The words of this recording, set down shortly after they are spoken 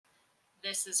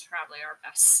This is probably our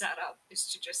best setup, is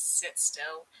to just sit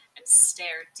still and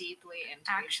stare deeply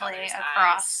into each other's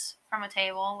across eyes. from a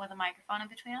table with a microphone in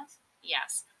between us.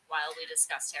 Yes, while we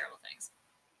discuss terrible things.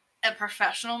 A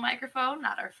professional microphone,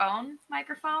 not our phone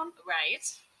microphone. Right.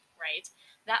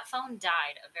 That phone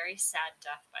died a very sad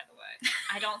death, by the way.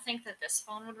 I don't think that this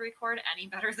phone would record any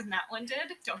better than that one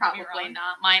did. Don't get me wrong. Probably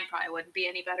not. Mine probably wouldn't be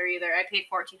any better either. I paid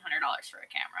 $1,400 for a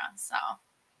camera, so.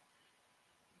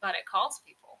 But it calls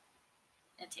people.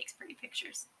 It takes pretty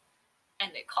pictures.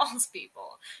 And it calls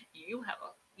people. You have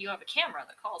a camera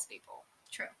that calls people.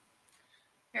 True.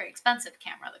 Very expensive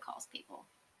camera that calls people.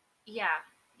 Yeah,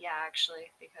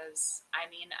 actually, because, I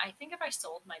mean, I think if I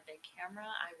sold my big camera,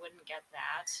 I wouldn't get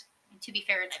that. And to be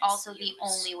fair, it's also the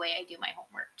only way I do my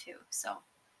homework, too, so.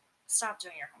 Stop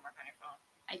doing your homework on your phone.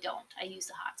 I don't. I use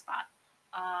the hotspot.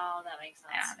 Oh, that makes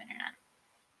sense. I don't have internet.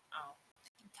 Oh.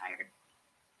 I'm tired.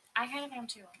 I kind of am,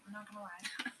 too. I'm not gonna lie.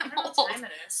 I don't know what time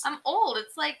it is. I'm old.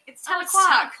 It's 10 o'clock. It's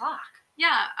 10 o'clock.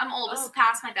 Yeah, I'm old. This is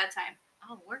past my bedtime.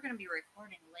 Oh, we're gonna be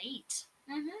recording late.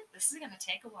 Mm-hmm. This is gonna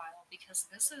take a while because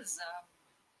this is,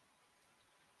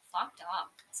 fucked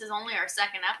up. This is only our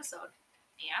second episode.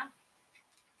 Yeah.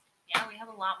 Yeah, we have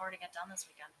a lot more to get done this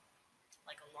weekend.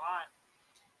 Like, a lot.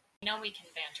 You know we can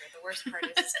banter. The worst part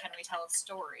is can we tell a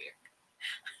story?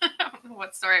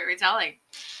 What story are we telling?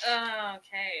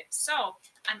 Okay, so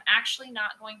I'm actually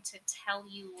not going to tell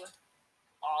you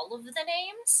all of the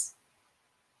names.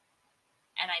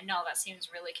 And I know that seems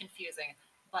really confusing,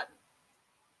 but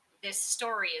this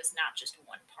story is not just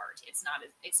one part. It's not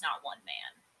one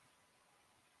man.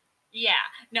 Yeah,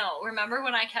 no, remember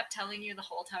when I kept telling you the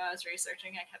whole time I was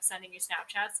researching, I kept sending you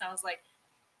Snapchats, and I was like,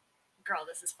 girl,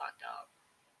 this is fucked up.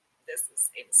 This is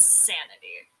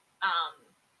insanity.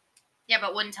 Yeah,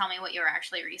 but wouldn't tell me what you were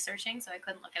actually researching, so I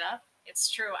couldn't look it up.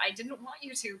 It's true. I didn't want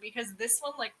you to, because this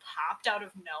one, popped out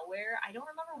of nowhere. I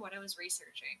don't remember what I was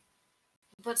researching.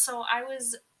 But so I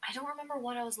don't remember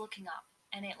what I was looking up,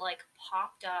 and it,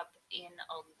 popped up in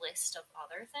a list of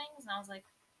other things, and I was like,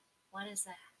 what is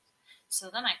that? So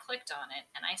then I clicked on it,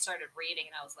 and I started reading,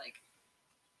 and I was like,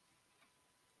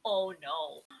 oh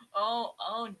no.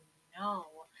 Oh no.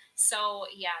 So,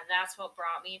 yeah, that's what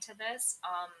brought me to this.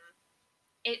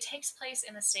 It takes place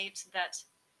in a state that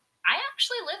I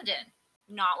actually lived in.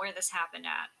 Not where this happened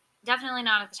at. Definitely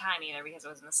not at the time either, because it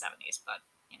was in the 70s, but,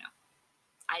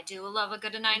 I do love a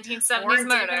good 1970s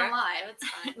murder. Alive. It's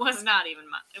fine. It was not even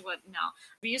no.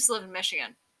 We used to live in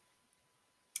Michigan.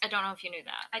 I don't know if you knew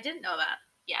that. I didn't know that.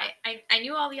 Yeah. I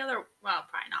knew all the other, well,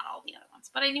 probably not all the other ones,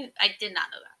 but I did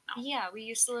not know that. No. Yeah, we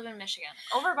used to live in Michigan.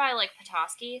 Over by,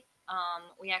 Petoskey,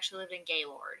 we actually lived in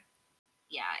Gaylord.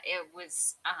 Yeah, it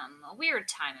was, a weird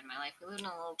time in my life. We lived in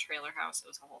a little trailer house. It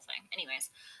was a whole thing. Anyways,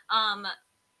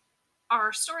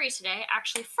 our story today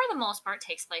actually, for the most part,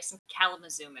 takes place in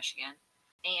Kalamazoo, Michigan.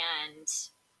 And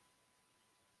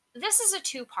this is a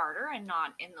two-parter, and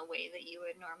not in the way that you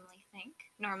would normally think.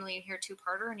 Normally you hear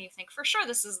two-parter, and you think, for sure,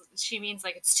 she means,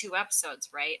 it's 2 episodes,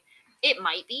 right? It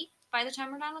might be by the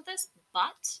time we're done with this,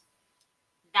 but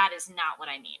that is not what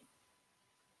I mean.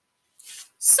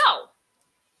 So,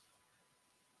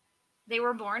 they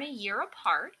were born a year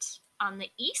apart on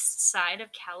the east side of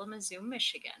Kalamazoo,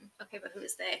 Michigan. Okay, but who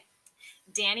is they?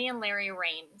 Danny and Larry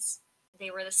Rains. They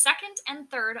were the second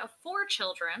and third of 4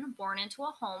 children born into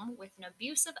a home with an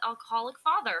abusive alcoholic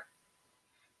father.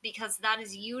 Because that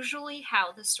is usually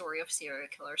how the story of serial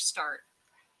killers start.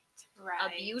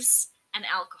 Right. Abuse and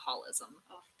alcoholism.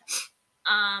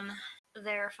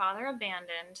 Their father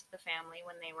abandoned the family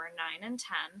when they were 9 and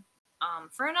 10.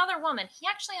 For another woman. He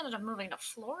actually ended up moving to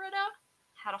Florida.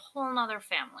 Had a whole nother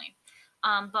family.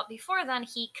 But before then,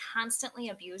 he constantly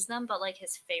abused them, but,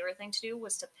 his favorite thing to do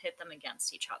was to pit them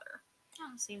against each other.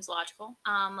 Oh, seems logical.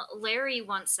 Larry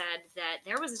once said that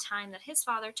there was a time that his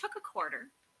father took a quarter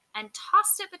and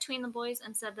tossed it between the boys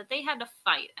and said that they had to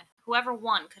fight, and whoever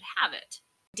won could have it.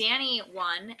 Danny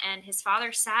won, and his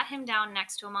father sat him down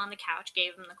next to him on the couch,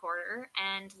 gave him the quarter,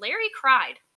 and Larry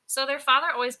cried. So their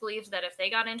father always believed that if they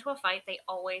got into a fight, they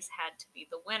always had to be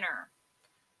the winner.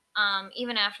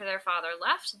 Even after their father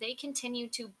left, they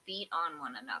continued to beat on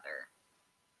one another.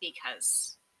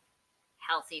 Because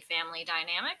healthy family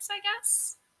dynamics, I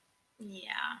guess?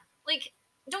 Yeah.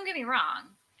 Don't get me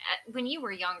wrong. When you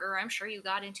were younger, I'm sure you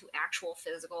got into actual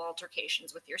physical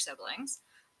altercations with your siblings.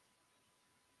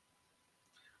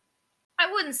 I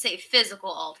wouldn't say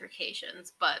physical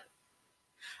altercations, but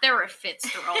there were fits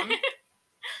thrown.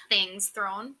 Things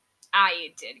thrown.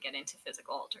 I did get into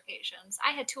physical altercations.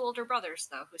 I had 2 older brothers,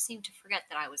 though, who seemed to forget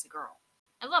that I was a girl.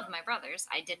 I loved my brothers.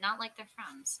 I did not like their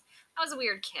friends. I was a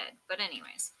weird kid, but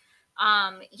anyways.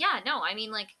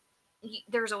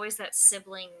 there's always that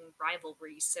sibling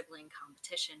rivalry, sibling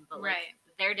competition, but like Right.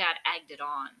 their dad egged it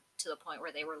on to the point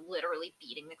where they were literally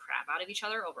beating the crap out of each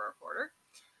other over a quarter.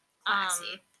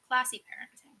 Classy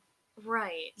parenting.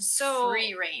 Right. So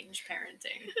Free range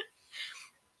parenting.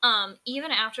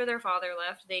 even after their father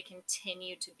left, they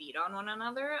continued to beat on one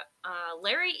another.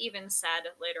 Larry even said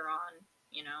later on,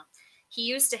 he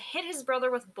used to hit his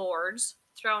brother with boards,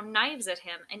 throw knives at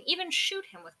him, and even shoot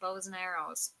him with bows and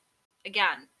arrows.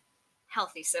 Again,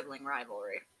 healthy sibling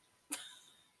rivalry.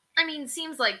 I mean,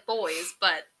 seems like boys,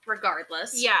 but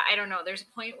regardless. Yeah, I don't know. There's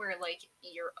a point where like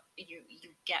you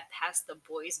get past the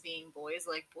boys being boys,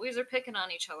 like boys are picking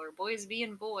on each other, boys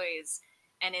being boys,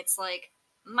 and it's like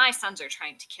my sons are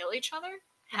trying to kill each other.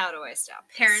 How do I stop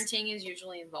this? Parenting is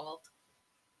usually involved.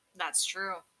 That's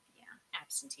true. Yeah.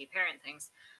 Absentee parent things.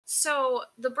 So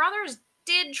the brothers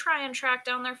did try and track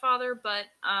down their father, but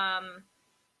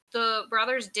the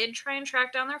brothers did try and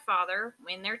track down their father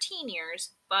in their teen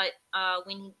years, but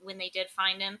when they did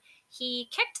find him, he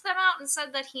kicked them out and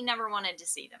said that he never wanted to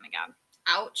see them again.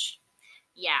 Ouch.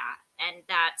 Yeah, and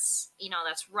that's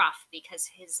rough because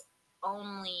his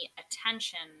only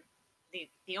attention,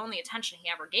 the only attention he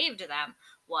ever gave to them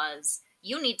was,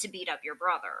 you need to beat up your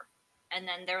brother. And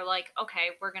then they're like,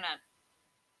 okay, we're gonna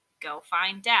go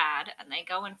find Dad, and they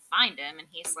go and find him, and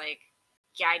he's like,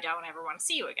 yeah, I don't ever want to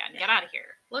see you again. Get out of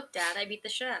here. Look, Dad, I beat the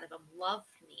shit out of him. Love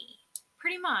me.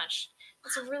 Pretty much.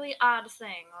 It's a really odd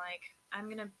thing. Like, I'm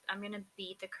gonna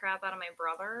beat the crap out of my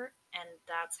brother, and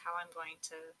that's how I'm going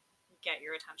to get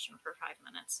your attention for 5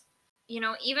 minutes.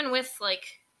 Even with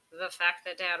like the fact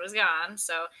that Dad was gone,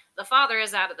 so the father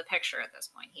is out of the picture at this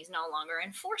point. He's no longer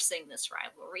enforcing this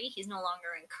rivalry. He's no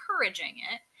longer encouraging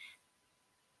it.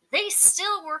 They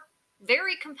still were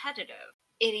very competitive.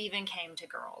 It even came to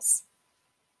girls.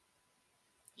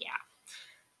 Yeah.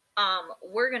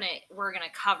 We're gonna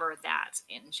cover that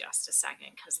in just a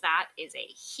second, because that is a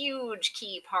huge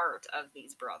key part of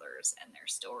these brothers and their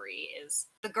story is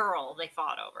the girl they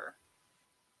fought over.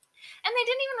 And they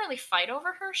didn't even really fight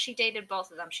over her. She dated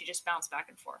both of them. She just bounced back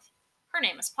and forth. Her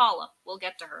name is Paula. We'll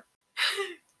get to her.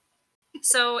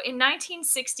 So in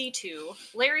 1962,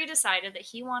 Larry decided that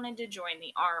he wanted to join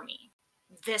the army.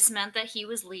 This meant that he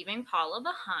was leaving Paula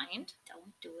behind.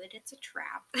 Don't do it. It's a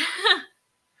trap.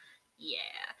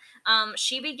 Yeah.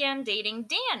 She began dating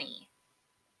Danny.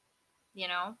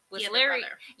 With The other Larry.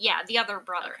 brother. Yeah, the other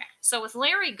brother. Okay. So with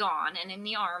Larry gone and in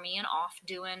the army and off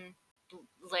doing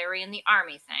Larry and the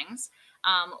army things,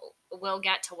 we'll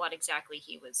get to what exactly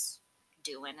he was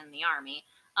doing in the army.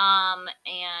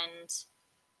 And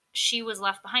she was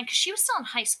left behind because she was still in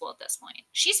high school at this point.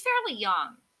 She's fairly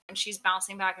young. And she's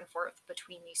bouncing back and forth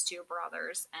between these two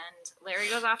brothers. And Larry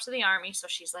goes off to the army, so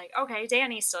she's like, okay,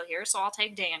 Danny's still here, so I'll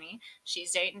take Danny.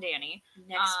 She's dating Danny.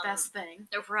 Next best thing.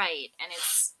 Right, and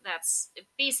that's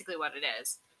basically what it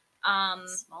is.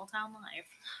 Small town life.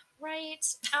 Right.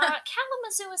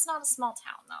 Kalamazoo is not a small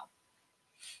town, though.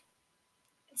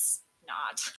 It's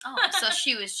not. Oh, so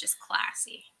she was just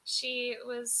classy. She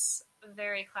was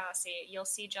very classy. You'll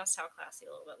see just how classy a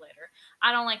little bit later.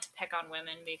 I don't like to pick on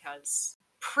women because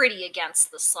pretty against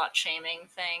the slut shaming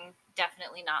thing.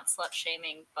 Definitely not slut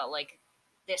shaming, but like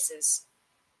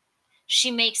she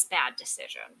makes bad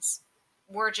decisions.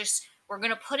 We're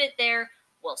gonna put it there.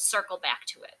 We'll circle back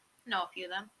to it. Know a few of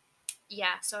them.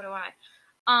 Yeah, so do I.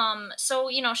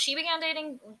 So she began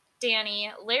dating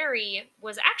Danny. Larry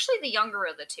was actually the younger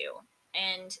of the two,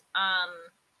 and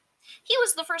he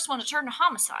was the first one to turn to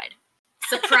homicide.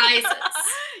 Surprises.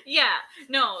 Yeah,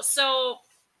 no. So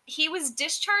he was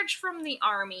discharged from the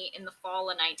army in the fall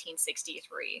of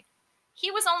 1963.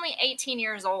 He was only 18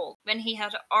 years old when he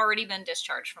had already been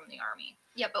discharged from the army.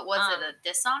 Yeah, but was it a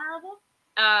dishonorable?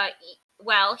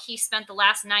 Well, he spent the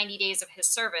last 90 days of his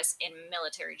service in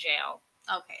military jail.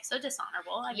 Okay, so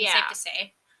dishonorable. I mean, Yeah. safe to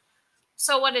say.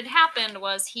 So what had happened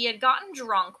was he had gotten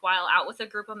drunk while out with a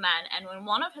group of men, and when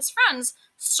one of his friends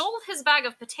stole his bag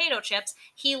of potato chips,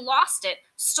 he lost it,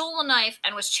 stole a knife,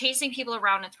 and was chasing people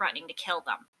around and threatening to kill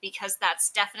them. Because that's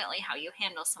definitely how you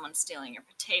handle someone stealing your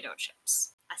potato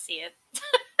chips. I see it.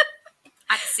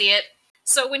 I can see it.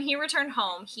 So when he returned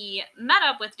home, he met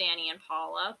up with Danny and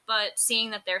Paula, but seeing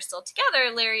that they're still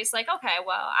together, Larry's like, okay,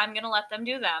 well, I'm going to let them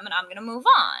do them, and I'm going to move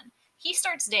on. He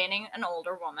starts dating an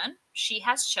older woman. She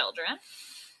has children.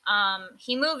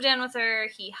 He moved in with her.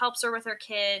 He helps her with her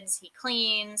kids. He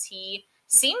cleans. He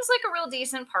seems like a real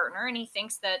decent partner, and he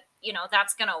thinks that,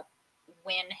 that's going to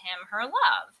win him her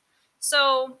love.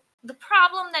 So the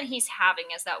problem that he's having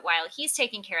is that while he's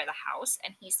taking care of the house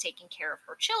and he's taking care of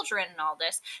her children and all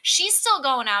this, she's still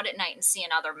going out at night and seeing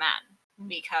other men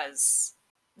because,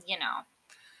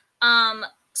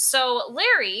 So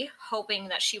Larry, hoping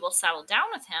that she will settle down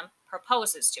with him,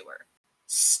 proposes to her.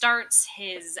 Starts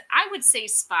his, I would say,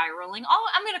 spiraling. Oh,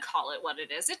 I'm going to call it what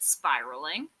it is. It's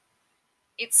spiraling.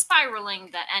 It's spiraling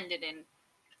that ended in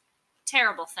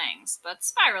terrible things, but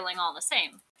spiraling all the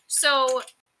same. So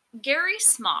Gary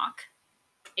Smock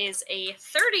is a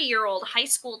 30-year-old high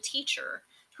school teacher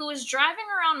who is driving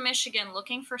around Michigan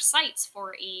looking for sites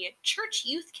for a church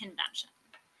youth convention.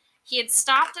 He had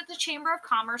stopped at the Chamber of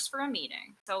Commerce for a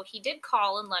meeting, so he did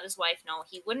call and let his wife know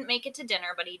he wouldn't make it to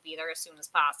dinner, but he'd be there as soon as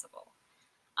possible.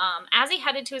 As he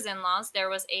headed to his in-laws, there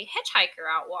was a hitchhiker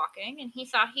out walking, and he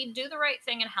thought he'd do the right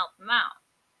thing and help him out.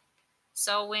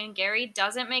 So when Gary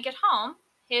doesn't make it home,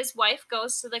 his wife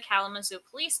goes to the Kalamazoo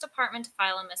Police Department to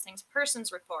file a missing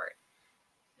persons report.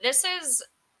 This is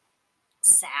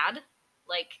sad,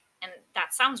 and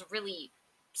that sounds really,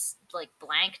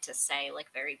 blank to say,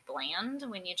 very bland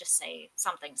when you just say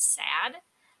something sad,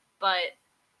 but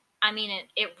I mean,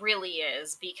 it really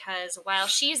is, because while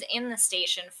she's in the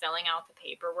station filling out the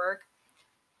paperwork,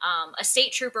 a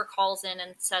state trooper calls in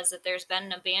and says that there's been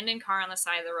an abandoned car on the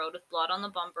side of the road with blood on the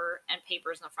bumper and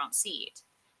papers in the front seat.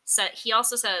 So he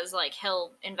also says,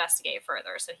 he'll investigate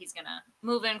further, so he's gonna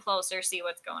move in closer, see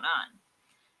what's going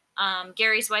on.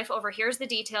 Gary's wife overhears the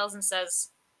details and says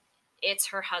it's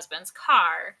her husband's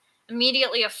car,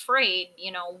 immediately afraid,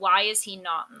 why is he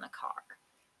not in the car?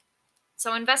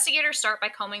 So investigators start by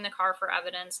combing the car for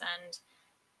evidence and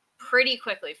pretty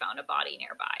quickly found a body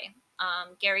nearby.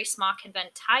 Gary Smock had been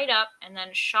tied up and then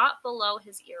shot below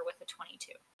his ear with a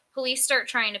 .22. Police start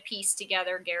trying to piece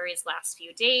together Gary's last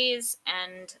few days,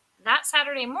 and that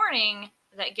Saturday morning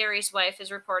that Gary's wife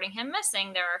is reporting him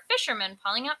missing, there are fishermen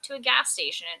pulling up to a gas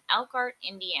station in Elkhart,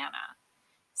 Indiana,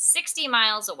 60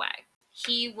 miles away.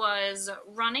 He was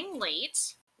running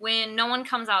late when no one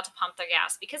comes out to pump their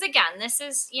gas, because again, this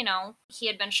is, he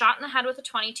had been shot in the head with a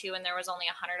 .22 and there was only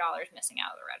 $100 missing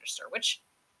out of the register, which,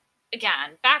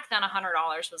 again, back then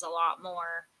 $100 was a lot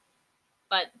more,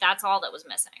 but that's all that was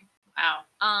missing.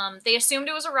 Wow. They assumed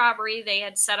it was a robbery. They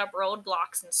had set up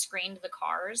roadblocks and screened the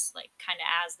cars, kind of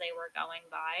as they were going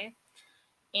by.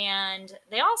 And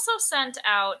they also sent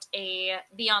out a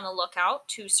be on the lookout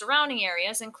to surrounding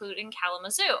areas, including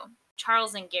Kalamazoo.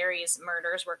 Charles and Gary's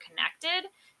murders were connected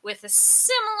with a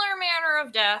similar manner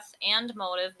of death and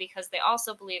motive, because they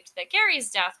also believed that Gary's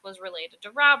death was related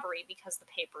to robbery because the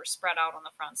papers spread out on the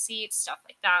front seat, stuff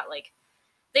like that.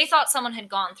 They thought someone had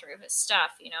gone through his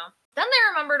stuff, Then they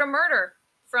remembered a murder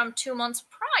from 2 months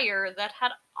prior that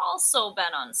had also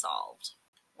been unsolved.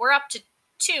 We're up to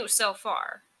 2 so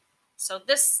far. So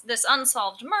this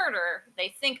unsolved murder, they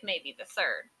think may be the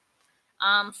third.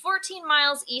 14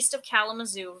 miles east of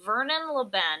Kalamazoo, Vernon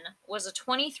LeBen was a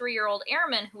 23-year-old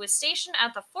airman who was stationed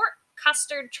at the Fort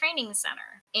Custer Training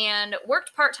Center and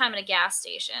worked part-time at a gas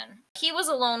station. He was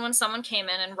alone when someone came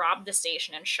in and robbed the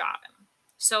station and shot him.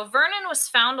 So Vernon was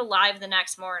found alive the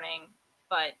next morning,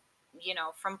 but,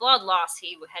 from blood loss,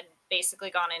 he had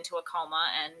basically gone into a coma.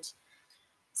 And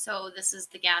so this is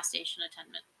the gas station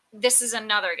attendant. This is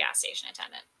another gas station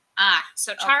attendant.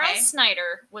 So Charles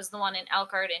Snyder was the one in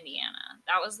Elkhart, Indiana.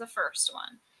 That was the first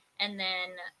one. And then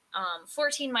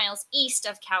 14 miles east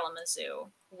of Kalamazoo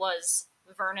was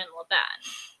Vernon LeBen.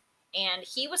 And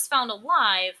he was found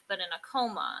alive, but in a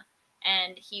coma.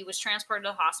 And he was transported to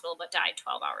the hospital, but died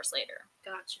 12 hours later.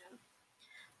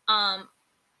 Gotcha.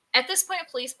 At this point,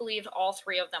 police believed all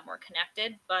 3 of them were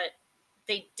connected, but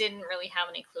they didn't really have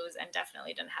any clues and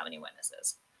definitely didn't have any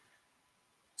witnesses.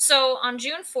 So on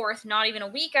June 4th, not even a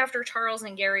week after Charles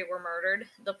and Gary were murdered,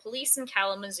 the police in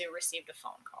Kalamazoo received a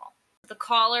phone call. The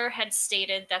caller had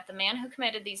stated that the man who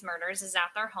committed these murders is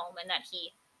at their home and that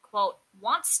he, quote,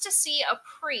 wants to see a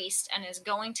priest and is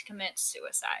going to commit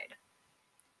suicide.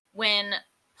 When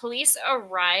police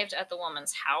arrived at the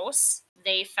woman's house,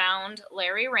 they found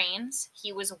Larry Raines.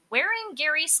 He was wearing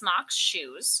Gary Smock's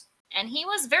shoes, and he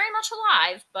was very much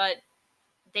alive, but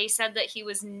they said that he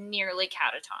was nearly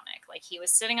catatonic. He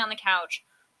was sitting on the couch,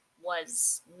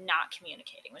 was not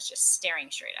communicating, was just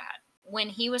staring straight ahead. When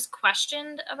he was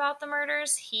questioned about the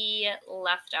murders, he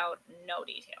left out no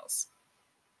details.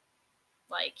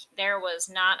 There was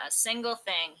not a single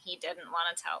thing he didn't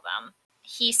want to tell them.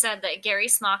 He said that Gary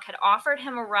Smock had offered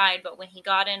him a ride, but when he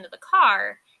got into the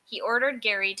car, he ordered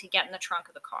Gary to get in the trunk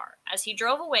of the car. As he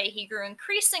drove away, he grew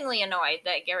increasingly annoyed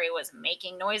that Gary was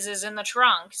making noises in the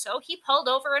trunk, so he pulled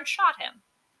over and shot him.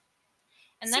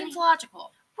 And Seems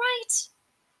logical. Right.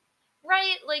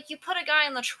 You put a guy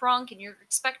in the trunk and you're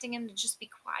expecting him to just be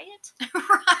quiet?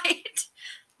 Right.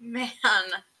 Man.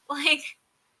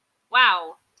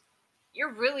 Wow.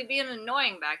 You're really being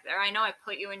annoying back there. I know I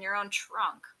put you in your own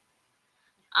trunk.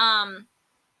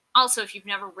 Also, if you've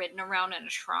never ridden around in a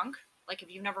trunk, like if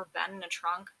you've never been in a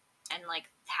trunk and like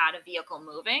had a vehicle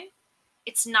moving,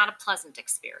 it's not a pleasant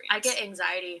experience. I get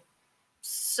anxiety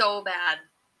so bad.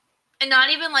 And not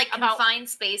even like About- confined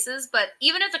spaces, but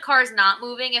even if the car is not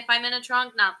moving, if I'm in a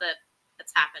trunk, not that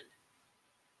that's happened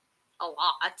a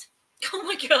lot. Oh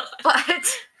my god.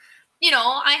 But,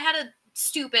 I had a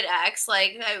stupid ex,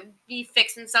 like, I'd be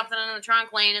fixing something in the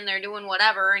trunk, laying in there doing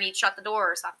whatever, and he'd shut the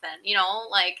door or something,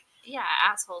 like, Yeah,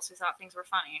 assholes who thought things were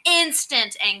funny.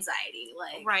 instant anxiety.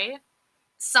 Like, Right?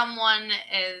 someone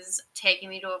is taking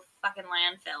me to a fucking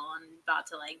landfill and about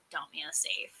to, like, dump me in a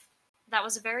safe. That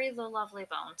was very The Lovely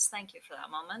Bones. Thank you for that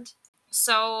moment.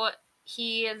 So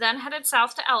he then headed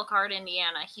south to Elkhart,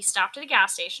 Indiana. He stopped at a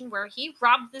gas station where he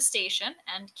robbed the station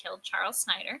and killed Charles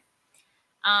Snyder.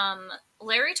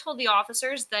 Larry told the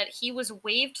officers that he was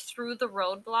waved through the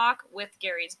roadblock with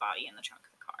Gary's body in the trunk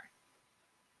of the car.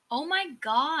 Oh my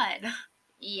god.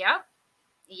 Yep.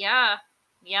 Yeah,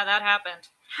 that happened.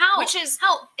 How? Which is-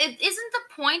 It isn't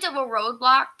the point of a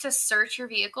roadblock to search your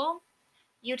vehicle?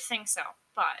 You'd think so,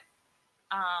 but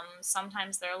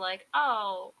sometimes they're like,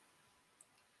 oh,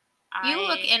 You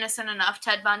look innocent enough,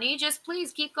 Ted Bundy. Just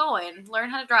please keep going. Learn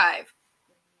how to drive.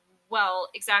 Well,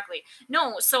 exactly.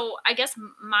 No, so I guess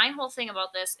my whole thing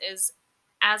about this is,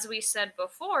 as we said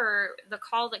before, the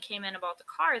call that came in about the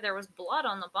car, there was blood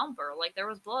on the bumper. Like, there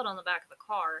was blood on the back of the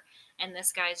car. And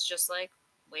this guy's just like,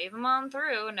 wave him on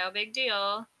through. No big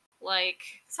deal. Like,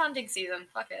 It's hunting season.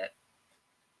 Fuck it.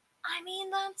 I mean,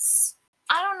 that's...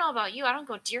 I don't know about you. I don't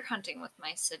go deer hunting with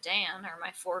my sedan or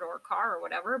my four-door car or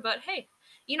whatever. But hey,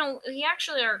 he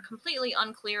actually are completely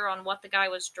unclear on what the guy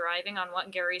was driving, on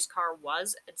what Gary's car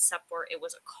was, except for it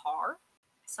was a car.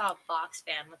 I saw a box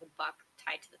fan with a buck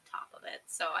tied to the top of it.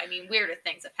 So, I mean, weirder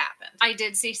things have happened. I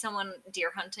did see someone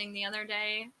deer hunting the other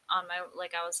day on my,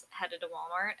 like, I was headed to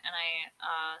Walmart and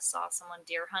I saw someone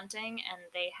deer hunting and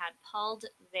they had pulled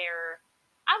their,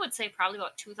 I would say probably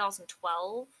about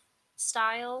 2012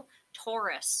 style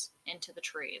Taurus into the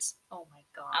trees. Oh my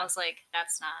god. I was like,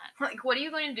 that's not. Like, what are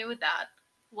you going to do with that?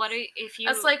 If you.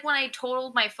 That's like when I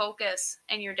totaled my Focus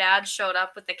and your dad showed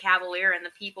up with the Cavalier and the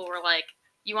people were like,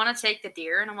 you want to take the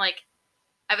deer? And I'm like,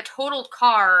 I have a totaled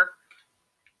car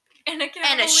and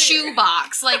a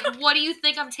shoebox. Like, what do you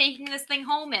think I'm taking this thing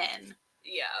home in?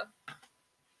 Yeah.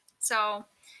 So,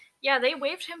 yeah, they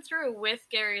waved him through with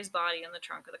Gary's body in the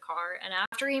trunk of the car, and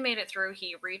after he made it through,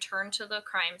 he returned to the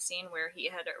crime scene where he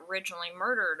had originally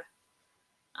murdered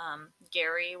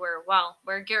Gary,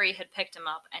 where Gary had picked him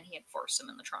up and he had forced him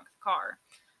in the trunk of the car,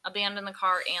 abandoned the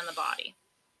car and the body.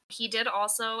 He did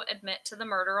also admit to the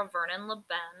murder of Vernon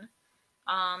LeBen.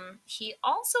 He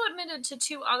also admitted to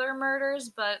 2 other murders,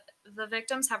 but the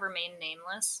victims have remained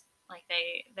nameless. Like,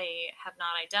 they have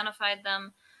not identified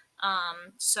them.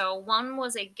 So one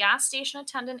was a gas station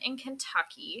attendant in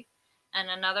Kentucky, and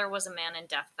another was a man in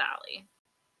Death Valley.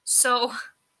 So,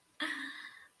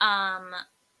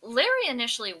 Larry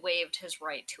initially waived his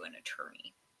right to an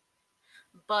attorney.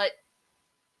 But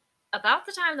about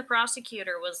the time the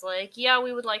prosecutor was like, yeah,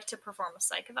 we would like to perform a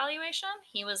psych evaluation,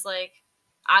 he was like,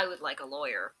 I would like a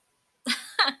lawyer.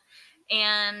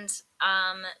 And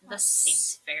That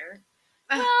seems fair.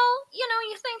 Well,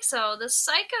 you think so. The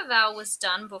psych eval was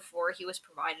done before he was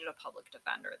provided a public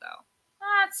defender, though.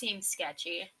 That seems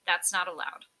sketchy. That's not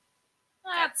allowed.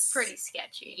 That's pretty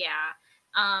sketchy. Yeah.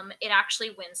 It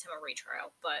actually wins him a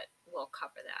retrial, but we'll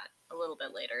cover that a little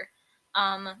bit later.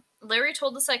 Larry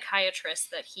told the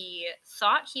psychiatrist that he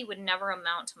thought he would never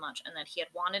amount to much and that he had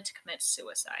wanted to commit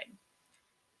suicide.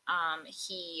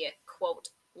 He, quote,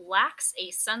 lacks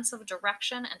a sense of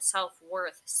direction and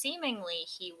self-worth. Seemingly,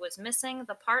 he was missing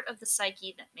the part of the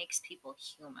psyche that makes people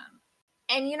human.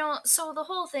 And, so the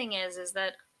whole thing is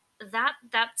that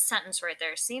sentence right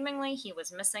there, seemingly he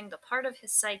was missing the part of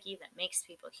his psyche that makes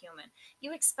people human.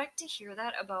 You expect to hear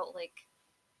that about, like,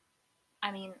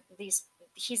 I mean,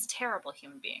 he's a terrible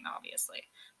human being, obviously,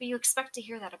 but you expect to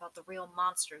hear that about the real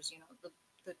monsters,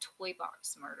 the toy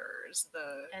box murderers,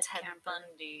 the Ted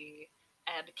Bundy,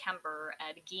 Ed Kemper,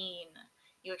 Ed Gein.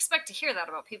 You expect to hear that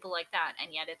about people like that,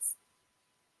 and yet it's,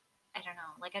 I don't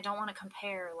know, like, I don't want to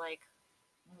compare, like,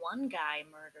 one guy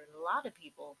murdered a lot of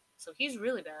people, so he's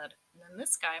really bad, and then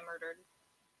this guy murdered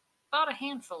about a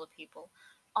handful of people,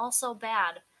 also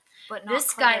bad, but not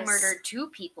This guy murdered 2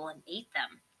 people and ate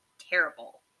them.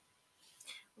 Terrible.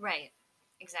 Right,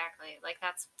 exactly. Like,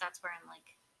 that's where I'm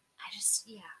like, I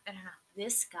don't know.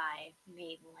 This guy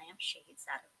made lampshades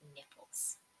out of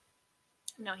nipples.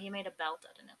 No, he made a belt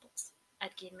out of nipples.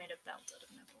 Ed Gein made a belt out of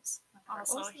nipples.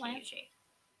 Also, Also, lampshade.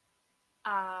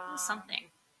 he, Something.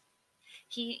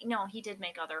 He did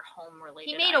make other home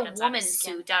related. He made a items out of woman's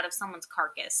skin. suit out of someone's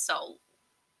carcass, so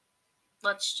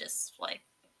let's just, like...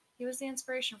 He was the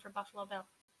inspiration for Buffalo Bill.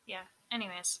 Yeah.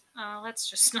 Anyways, let's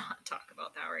just not talk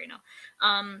about that right now.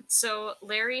 So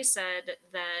Larry said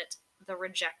that the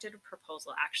rejected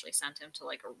proposal actually sent him to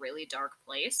like a really dark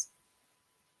place.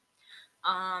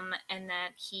 And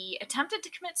that he attempted to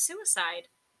commit suicide,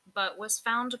 but was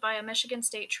found by a Michigan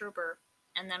State trooper,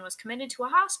 and then was committed to a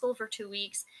hospital for 2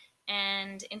 weeks.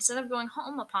 And instead of going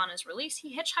home upon his release,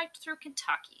 he hitchhiked through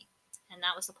Kentucky. And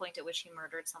that was the point at which he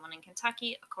murdered someone in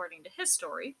Kentucky, according to his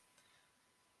story.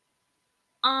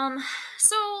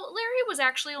 So Larry was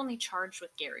actually only charged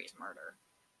with Gary's murder.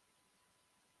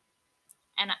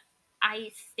 And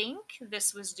I think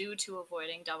this was due to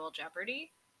avoiding double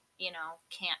jeopardy. You know,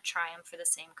 can't try him for the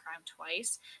same crime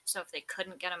twice. So if they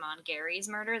couldn't get him on Gary's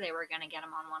murder, they were going to get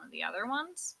him on one of the other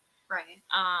ones. Right.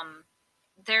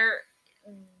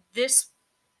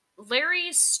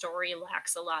 Larry's story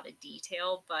lacks a lot of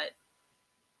detail, but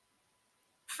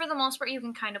for the most part, you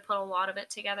can kind of put a lot of it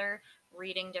together,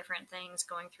 reading different things,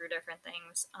 going through different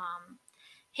things.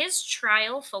 His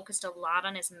trial focused a lot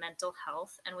on his mental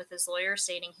health, and with his lawyer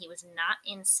stating he was not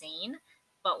insane,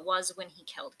 but was when he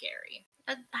killed Gary.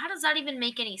 How does that even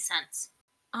make any sense?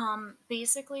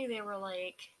 Basically, they were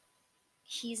like,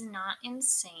 he's not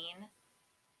insane,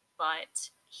 but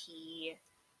he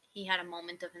had a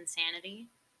moment of insanity.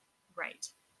 Right.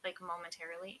 Like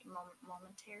momentarily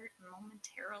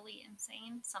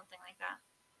insane, something like that.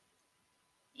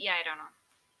 Yeah, I don't know.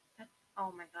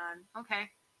 Oh my god.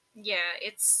 Okay. Yeah, I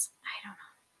don't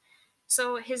know.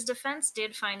 So his defense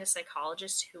did find a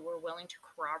psychologist who were willing to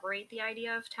corroborate the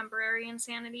idea of temporary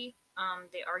insanity.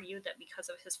 They argued that because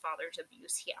of his father's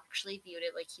abuse, he actually viewed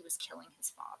it like he was killing his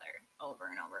father over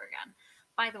and over again.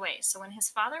 By the way, so when his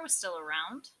father was still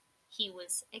around, he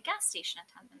was a gas station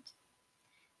attendant.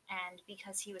 And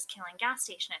because he was killing gas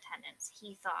station attendants,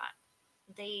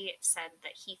 they said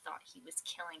that he thought he was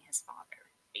killing his father,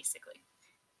 basically.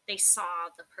 They saw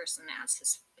the person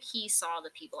he saw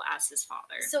the people as his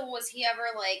father. So was he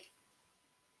ever, like,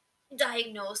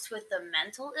 diagnosed with a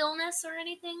mental illness or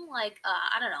anything? Like,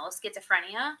 I don't know,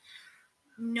 schizophrenia?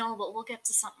 No, but we'll get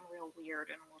to something real weird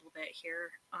in a little bit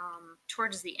here.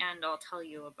 Towards the end, I'll tell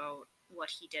you about what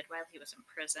he did while he was in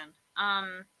prison.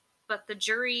 But the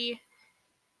jury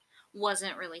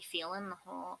wasn't really feeling the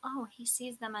whole, he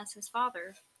sees them as his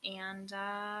father, and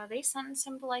they sentenced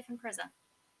him to life in prison.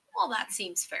 Well, that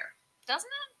seems fair. Doesn't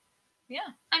it?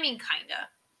 Yeah. I mean, kinda.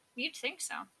 You'd think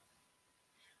so.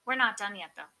 We're not done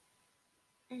yet, though.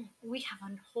 We have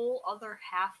a whole other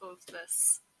half of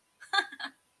this.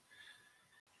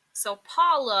 So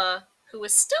Paula, who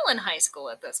was still in high school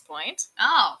at this point.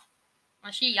 Oh.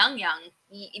 Was she young?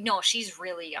 No, she's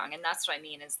really young, and that's what I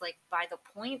mean, is like by the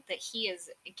point that he is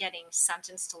getting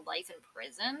sentenced to life in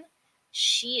prison,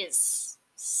 she is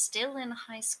still in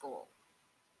high school.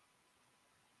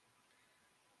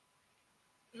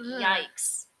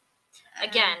 Yikes.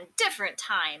 Again, different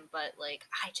time, but like,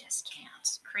 I just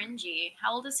can't. Cringy.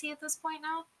 How old is he at this point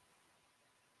now?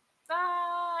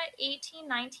 18,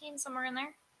 19, somewhere in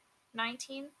there.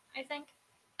 19, I think.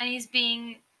 And he's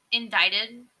being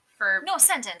indicted for... No,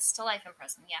 sentenced to life in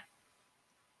prison, yeah.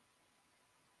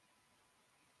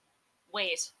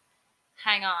 Wait.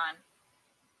 Hang on.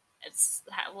 It's,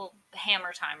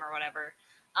 hammer time or whatever.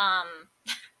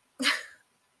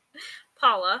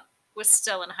 Paula was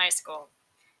still in high school,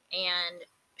 and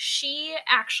she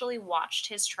actually watched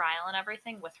his trial and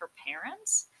everything with her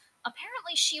parents.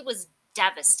 Apparently, she was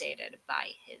devastated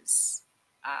by his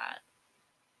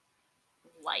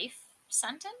life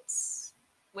sentence,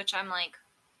 which I'm like,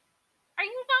 are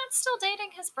you not still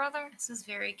dating his brother? This is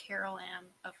very Carol Ann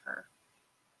of her.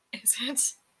 Is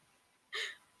it?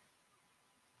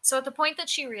 So at the point that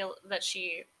she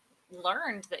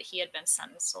learned that he had been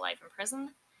sentenced to life in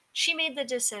prison, she made the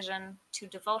decision to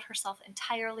devote herself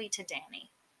entirely to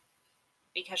Danny.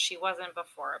 Because she wasn't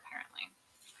before, apparently.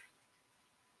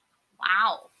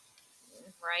 Wow.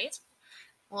 Right?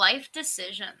 Life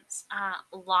decisions.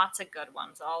 Lots of good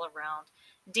ones all around.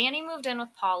 Danny moved in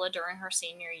with Paula during her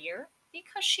senior year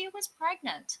because she was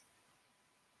pregnant.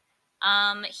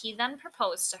 He then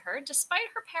proposed to her,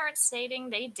 despite her parents stating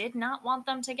they did not want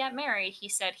them to get married. He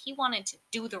said he wanted to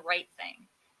do the right thing.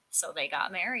 So they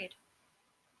got married.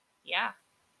 Yeah,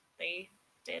 they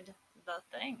did the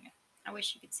thing. I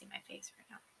wish you could see my face right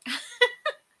now.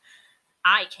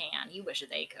 I can. You wish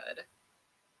they could.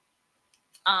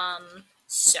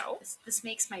 So this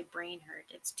makes my brain hurt.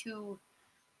 It's too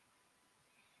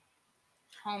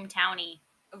hometowny.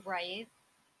 Right.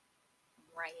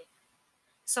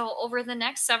 So over the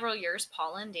next several years,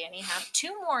 Paula and Danny have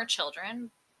 2 more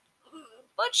children,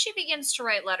 but she begins to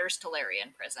write letters to Larry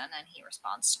in prison, and he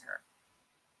responds to her.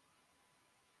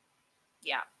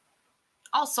 Yeah.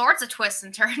 All sorts of twists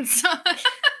and turns.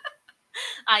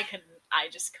 I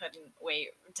just couldn't wait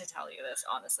to tell you this,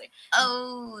 honestly.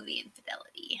 Oh, the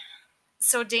infidelity.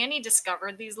 So Danny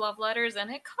discovered these love letters,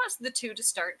 and it caused the two to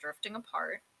start drifting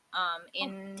apart.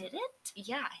 Did it?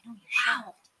 Yeah, I know, you're Wow.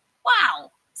 shocked.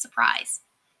 Wow. Surprise.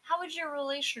 How would your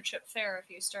relationship fare if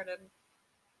you started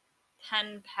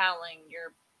pen paling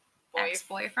your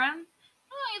Ex-boyfriend?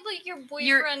 like your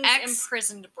boyfriend's ex-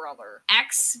 imprisoned brother?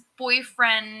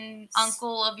 Ex-boyfriend,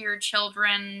 uncle of your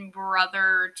children,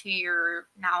 brother to your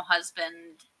now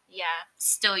husband, Yeah,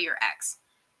 still your ex.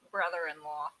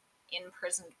 brother-in-law,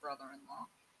 imprisoned brother-in-law.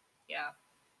 Yeah.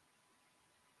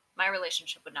 My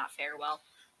relationship would not fare well.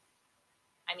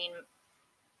 I mean,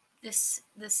 This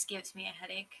gives me a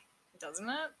headache. doesn't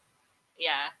it?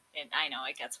 Yeah, I know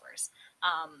it gets worse.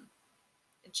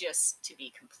 Just to be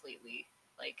completely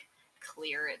like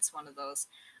clear, it's one of those.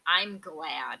 I'm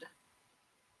glad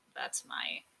that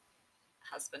my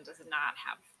husband does not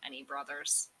have any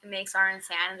brothers. It makes our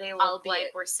insanity look Albeit-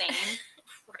 like we're sane.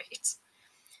 Right.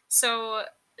 So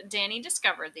Danny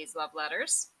discovered these love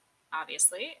letters,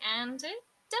 obviously, and it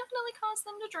definitely caused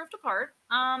them to drift apart.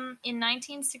 In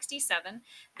 1967,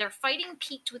 their fighting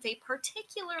peaked with a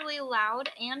particularly loud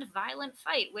and violent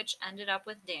fight, which ended up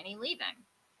with Danny leaving.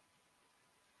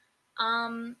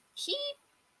 He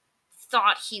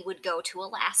thought he would go to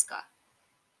Alaska.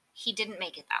 He didn't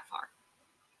make it that far.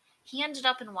 He ended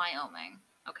up in Wyoming,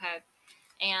 okay?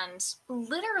 And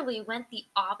Literally went the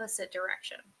opposite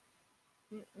direction.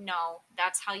 no,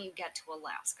 that's how you get to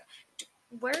Alaska.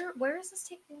 Where is this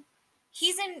taking?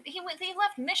 They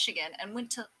left Michigan and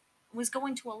was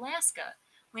going to Alaska,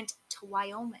 went to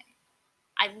Wyoming.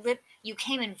 You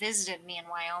came and visited me in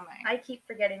Wyoming. I keep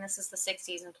forgetting this is the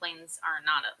 60s and planes are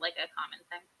not a common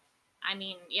thing. I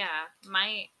mean, yeah,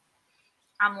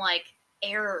 I'm like,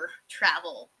 air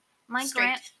travel.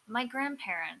 my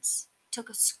grandparents took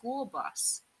a school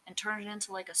bus and turned it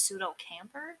into like a pseudo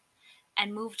camper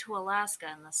and moved to Alaska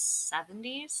in the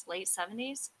 70s, late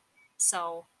 70s.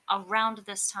 So around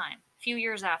this time, a few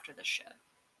years after this shit.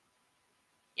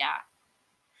 Yeah.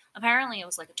 Apparently it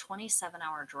was like a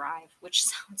 27-hour drive, which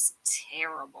sounds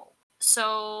terrible.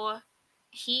 So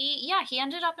he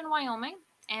ended up in Wyoming,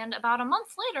 and about a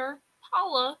month later,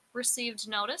 Paula received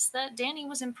notice that Danny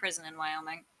was in prison in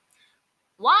Wyoming.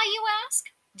 Why, you ask?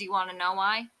 Do you want to know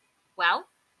why? Well,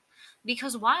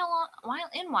 because while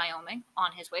in Wyoming,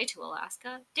 on his way to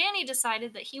Alaska, Danny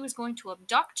decided that he was going to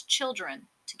abduct children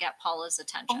to get Paula's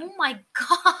attention. Oh my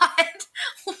god!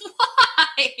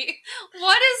 Why?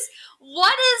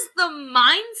 What is the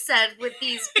mindset with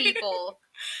these people?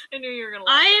 I knew you were gonna.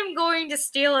 I am going to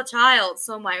steal a child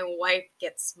so my wife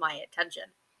gets my attention.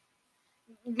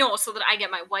 No, so that I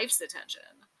get my wife's attention.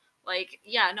 Like,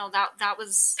 yeah, no, that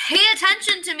was Pay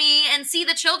attention to me and see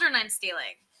the children I'm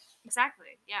stealing.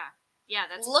 exactly. Yeah,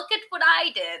 that's Look at what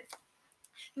I did.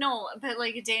 no, but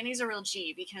like Danny's a real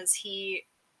G because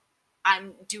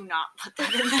do not put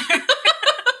that in there.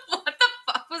 What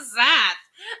the fuck was that?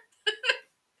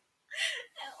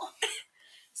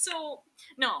 So,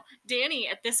 no, Danny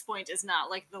at this point is not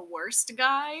like the worst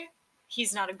guy.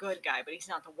 He's not a good guy, but he's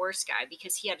not the worst guy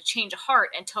because he had a change of heart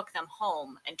and took them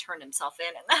home and turned himself in,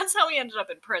 and that's how he ended up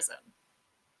in prison.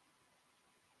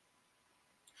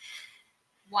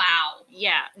 Wow.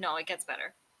 Yeah, no, it gets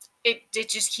better. It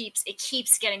just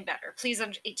keeps getting better. Please,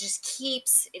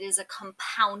 it is a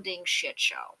compounding shit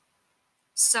show.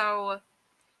 So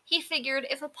he figured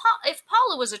if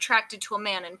Paula was attracted to a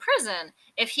man in prison,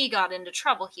 if he got into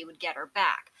trouble, he would get her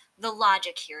back. The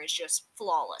logic here is just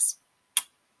flawless.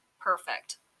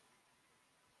 Perfect.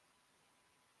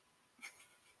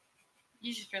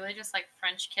 You just really just like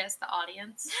French kiss the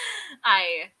audience.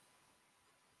 I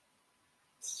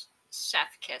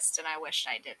chef kissed and I wished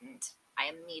I didn't. I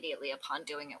immediately upon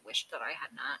doing it wished that I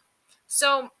had not.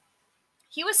 So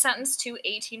he was sentenced to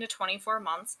 18 to 24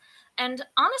 months. And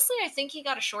honestly, I think he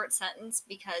got a short sentence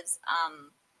because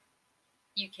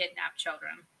You kidnap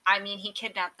children. I mean, he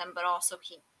kidnapped them, but also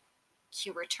he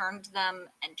returned them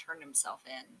and turned himself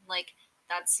in. Like,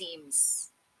 that seems,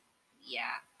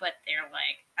 yeah. But they're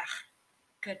like,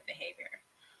 good behavior.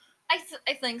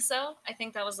 I think so. I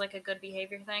think that was like a good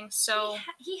behavior thing. So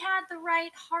He had the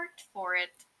right heart for it.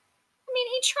 I mean,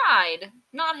 he tried.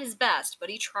 Not his best, but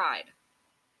he tried.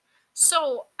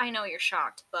 So I know you're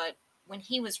shocked, but when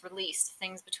he was released,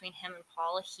 things between him and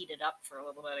Paula heated up for a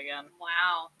little bit again.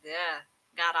 Wow. Yeah,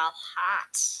 got all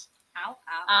hot.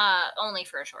 Ow. Only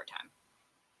for a short time.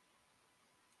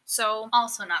 So,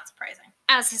 Also not surprising.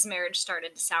 as his marriage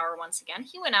started to sour once again,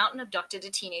 he went out and abducted a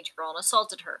teenage girl and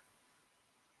assaulted her.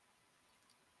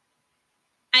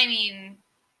 I mean,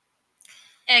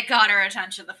 it got her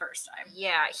attention the first time.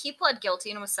 Yeah, he pled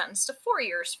guilty and was sentenced to 4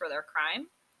 years for their crime.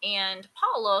 And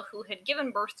Paula, who had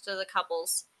given birth to the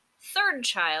couple's third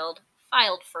child,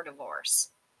 filed for divorce.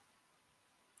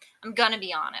 I'm gonna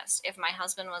be honest. If my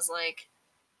husband was like,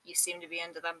 you seem to be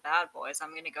into them bad boys,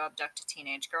 I'm gonna go abduct a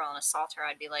teenage girl and assault her,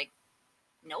 I'd be like,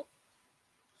 nope.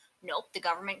 Nope, the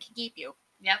government can keep you.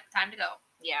 Yep, time to go.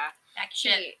 Yeah. Back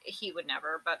shit. He would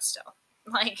never, but still.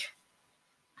 Like,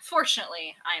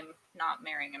 fortunately, I'm not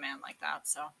marrying a man like that,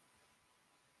 so.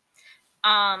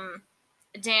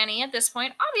 Danny, at this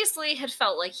point, obviously had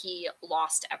felt like he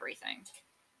lost everything.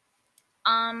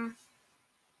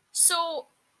 So,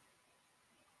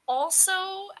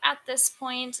 also, at this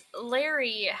point,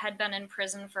 Larry had been in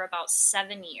prison for about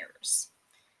 7 years,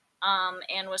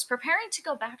 and was preparing to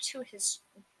go back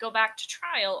to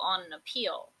trial on an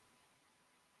appeal.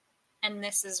 And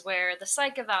this is where the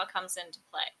psych eval comes into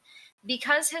play.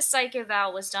 Because his psych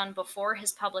eval was done before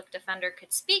his public defender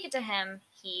could speak to him,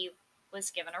 he was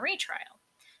given a retrial.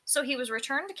 So he was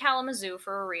returned to Kalamazoo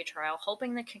for a retrial,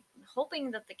 hoping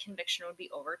that the conviction would be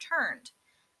overturned.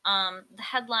 The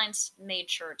headlines made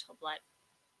sure to let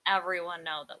everyone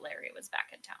know that Larry was back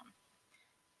in town.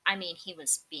 I mean, he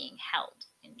was being held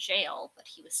in jail, but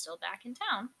he was still back in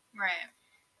town. Right.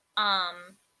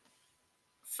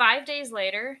 5 days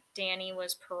later, Danny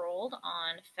was paroled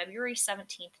on February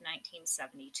 17th,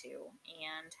 1972,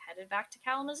 and headed back to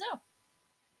Kalamazoo.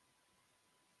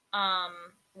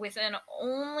 Within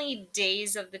only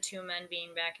days of the two men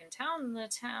being back in town, the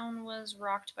town was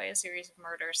rocked by a series of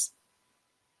murders.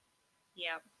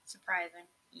 Yeah. Surprising.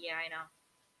 Yeah, I know.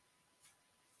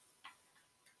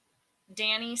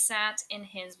 Danny sat in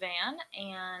his van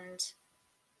and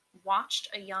watched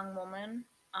a young woman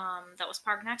that was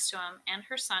parked next to him and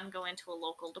her son go into a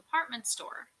local department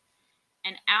store.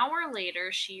 An hour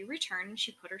later, she returned and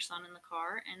she put her son in the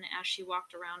car, and as she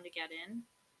walked around to get in,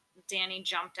 Danny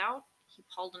jumped out, he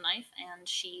pulled a knife, and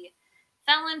she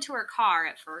fell into her car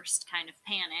at first, kind of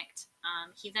panicked.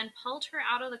 He then pulled her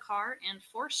out of the car and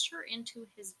forced her into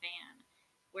his van,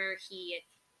 where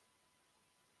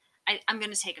I'm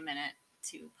going to take a minute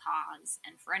to pause,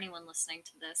 and for anyone listening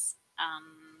to this,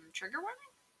 trigger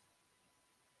warning?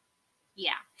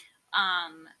 Yeah.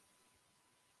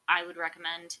 I would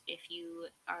recommend, if you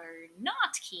are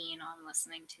not keen on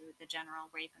listening to the general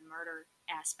rape and murder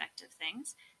aspect of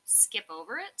things, skip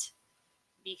over it,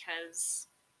 because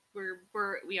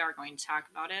we are going to talk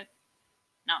about it.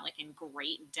 Not like in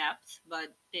great depth,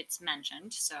 but it's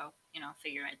mentioned, so,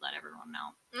 figure I'd let everyone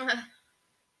know.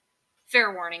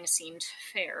 Fair warning seemed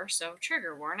fair, so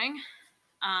trigger warning.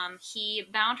 He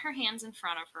bound her hands in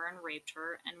front of her and raped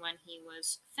her, and when he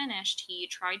was finished, he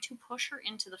tried to push her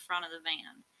into the front of the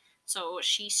van. So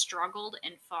she struggled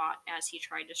and fought as he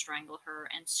tried to strangle her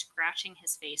and scratching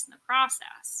his face in the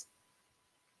process.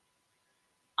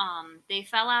 They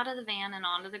fell out of the van and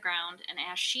onto the ground, and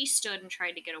as she stood and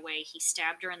tried to get away, he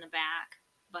stabbed her in the back,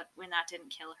 but when that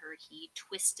didn't kill her, he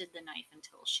twisted the knife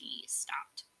until she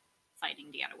stopped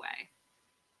fighting to get away.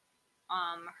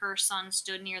 Her son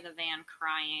stood near the van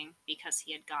crying because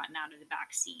he had gotten out of the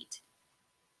back seat.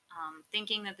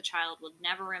 Thinking that the child would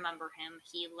never remember him,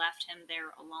 he left him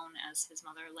there alone as his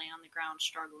mother lay on the ground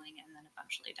struggling and then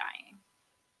eventually dying.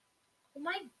 Oh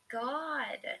my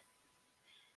god.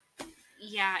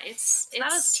 Yeah, it's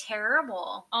That is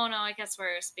terrible. Oh no, it gets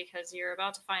worse because you're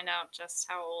about to find out just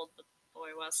how old the boy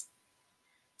was.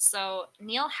 So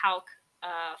Neil Houck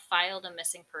filed a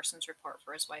missing persons report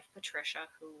for his wife Patricia,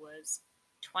 who was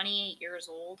 28 years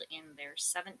old, and their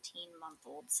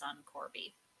 17-month-old son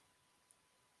Corby.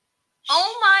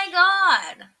 Oh my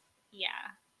god!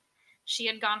 Yeah. She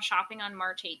had gone shopping on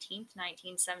March 18th,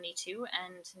 1972,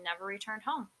 and never returned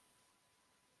home.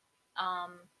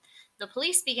 The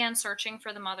police began searching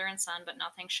for the mother and son, but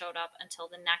nothing showed up until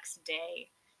the next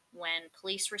day, when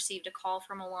police received a call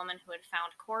from a woman who had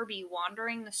found Corby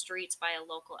wandering the streets by a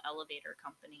local elevator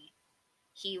company.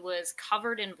 He was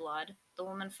covered in blood. The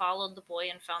woman followed the boy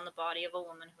and found the body of a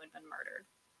woman who had been murdered.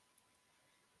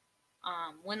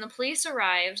 When the police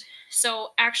arrived,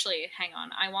 so actually, hang on,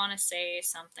 I want to say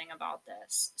something about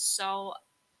this. So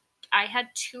I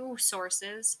had two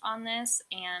sources on this,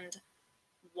 and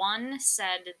one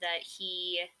said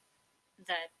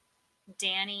that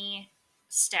Danny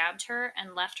stabbed her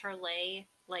and left her lay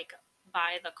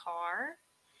by the car,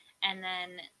 and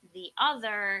then the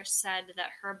other said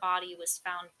that her body was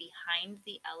found behind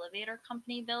the elevator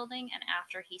company building, and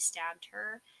after he stabbed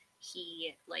her,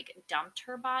 he dumped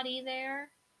her body there.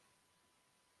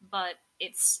 but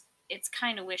it's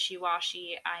kind of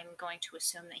wishy-washy. I'm going to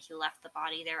assume that he left the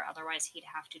body there, otherwise he'd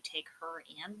have to take her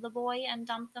and the boy and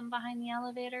dump them behind the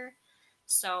elevator.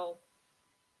 So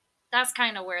that's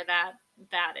kind of where that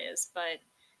is. But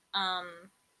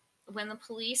um, when the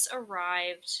police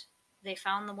arrived, they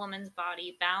found the woman's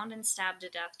body bound and stabbed to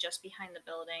death just behind the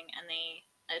building, and they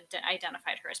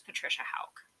identified her as Patricia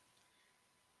Hauk.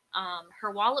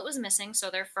 Her wallet was missing, so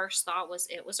their first thought was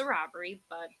it was a robbery,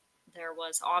 but there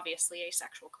was obviously a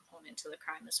sexual component to the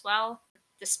crime as well.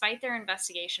 Despite their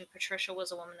investigation, Patricia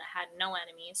was a woman that had no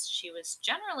enemies. She was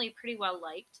generally pretty well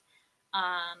liked,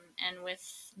 and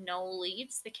with no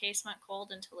leads, the case went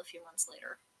cold until a few months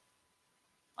later.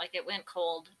 Like, it went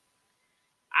cold.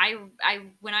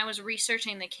 When I was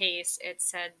researching the case, it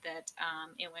said that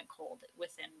it went cold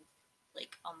within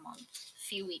like a month,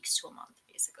 few weeks to a month,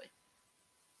 basically.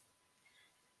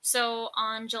 So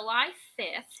on July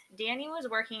 5th, Danny was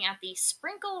working at the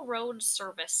Sprinkle Road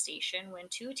service station when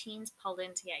two teens pulled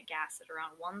in to get gas at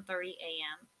around 1:30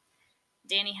 a.m.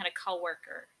 Danny had a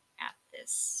coworker at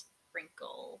this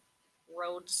Sprinkle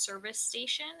Road service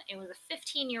station. It was a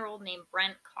 15-year-old named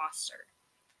Brent Coster.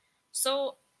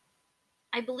 So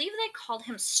I believe they called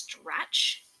him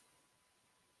Stretch.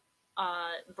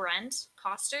 Brent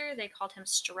Coster, they called him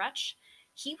Stretch.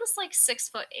 He was like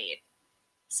 6'8",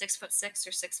 6'6"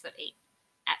 or 6'8"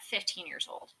 at 15 years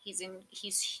old.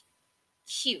 He's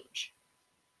huge.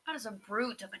 That is a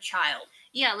brute of a child.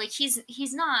 Yeah, like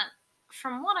he's not,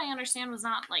 from what I understand, was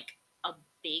not like a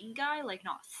big guy, like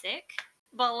not thick,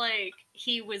 but like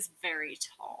he was very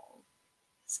tall.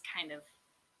 It's kind of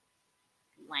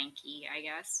lanky, I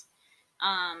guess.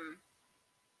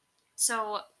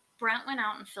 So Brent went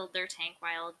out and filled their tank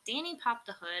while Danny popped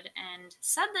the hood and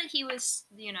said that he was,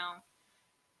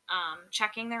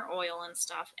 checking their oil and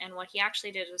stuff. And what he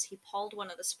actually did was he pulled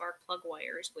one of the spark plug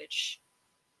wires, which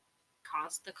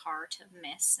caused the car to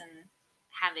miss and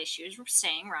have issues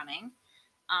staying running.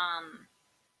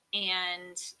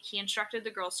 And he instructed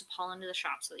the girls to pull into the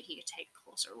shop so that he could take a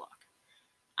closer look.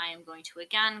 I am going to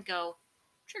again go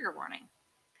trigger warning,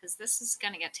 because this is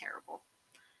going to get terrible.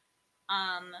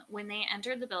 When they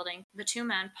entered the building, the two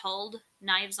men pulled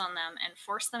knives on them and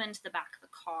forced them into the back of the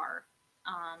car.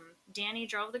 Danny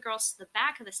drove the girls to the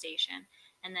back of the station,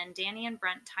 and then Danny and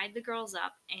Brent tied the girls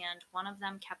up, and one of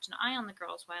them kept an eye on the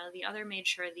girls while the other made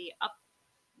sure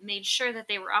that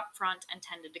they were up front and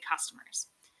tended to customers.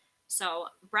 So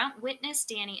Brent witnessed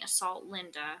Danny assault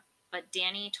Linda, but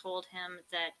Danny told him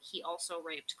that he also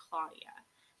raped Claudia.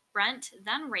 Brent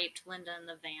then raped Linda in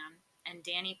the van, and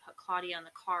Danny put Claudia in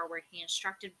the car where he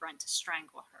instructed Brent to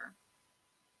strangle her.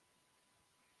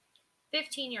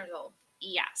 15 years old.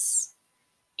 Yes.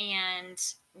 And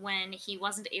when he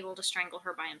wasn't able to strangle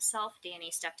her by himself,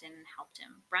 Danny stepped in and helped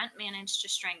him. Brent managed to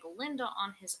strangle Linda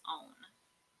on his own.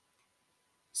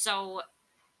 So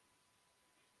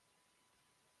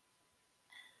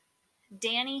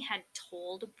Danny had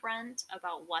told Brent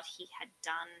about what he had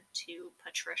done to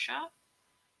Patricia,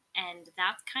 and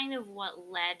that's kind of what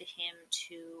led him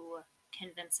to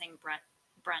convincing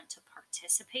Brent to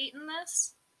participate in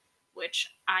this,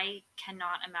 which I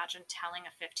cannot imagine telling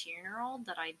a 15-year-old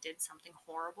that I did something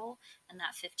horrible, and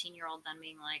that 15-year-old then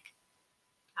being like,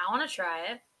 I want to try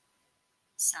it.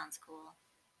 Sounds cool.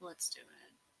 Let's do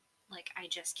it. Like, I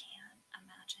just can't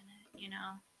imagine it,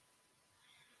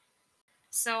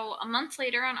 So a month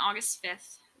later, on August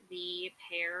 5th, the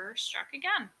pair struck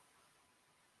again.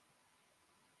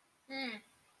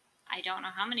 I don't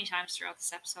know how many times throughout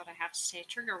this episode I have to say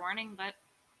trigger warning, but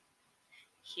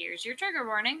here's your trigger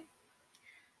warning.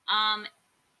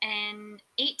 An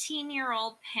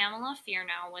 18-year-old Pamela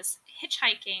Fearnow was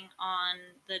hitchhiking on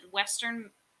the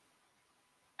western...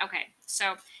 Okay,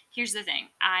 so here's the thing.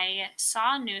 I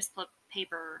saw a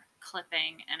newspaper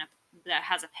clipping that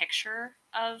has a picture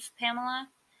of Pamela,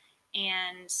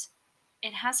 and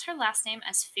it has her last name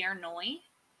as Fearnoy,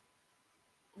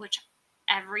 which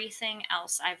everything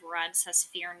else I've read says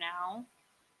fear now,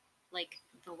 like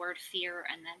the word fear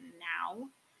and then now.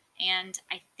 And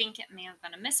I think it may have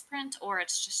been a misprint, or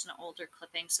it's just an older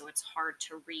clipping, so it's hard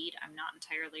to read. I'm not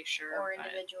entirely sure. Or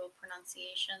individual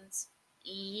pronunciations.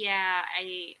 Yeah,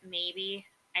 I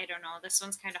don't know. This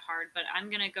one's kind of hard, but I'm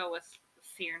gonna go with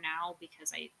fear now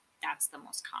because that's the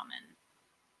most common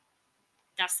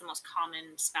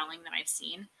spelling that I've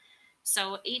seen.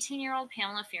 So 18-year-old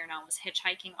Pamela Fearnow was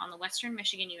hitchhiking on the Western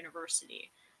Michigan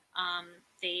University.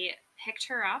 They picked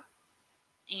her up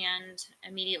and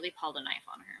immediately pulled a knife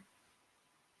on her.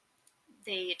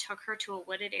 They took her to a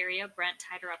wooded area. Brent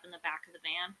tied her up in the back of the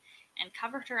van and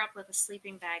covered her up with a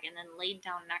sleeping bag and then laid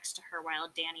down next to her while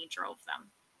Danny drove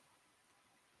them.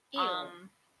 Ew.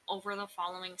 over the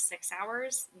following 6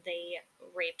 hours, they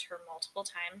raped her multiple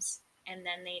times, and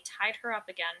then they tied her up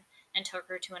again and took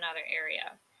her to another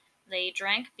area. They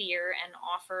drank beer and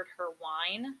offered her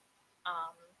wine.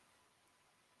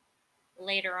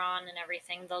 Later on and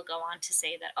everything, they'll go on to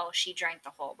say that, oh, she drank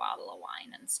the whole bottle of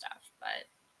wine and stuff. But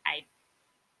I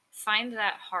find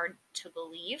that hard to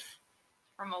believe.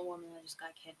 From a woman that just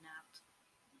got kidnapped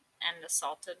And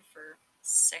assaulted for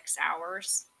 6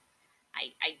 hours.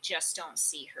 I just don't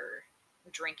see her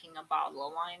drinking a bottle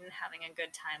of wine and having a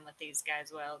good time with these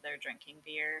guys while they're drinking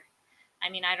beer. I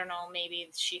mean, I don't know, maybe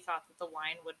she thought that the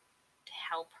wine would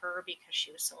help her because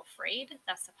she was so afraid.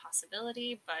 That's a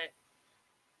possibility, but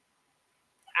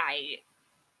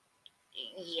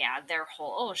their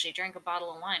whole, oh, she drank a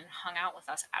bottle of wine and hung out with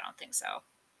us. I don't think so.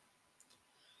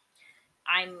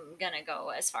 I'm gonna go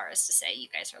as far as to say you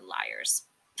guys are liars.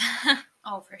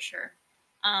 Oh, for sure.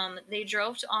 They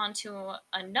drove on to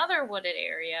another wooded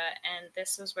area, and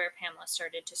this was where Pamela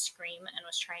started to scream and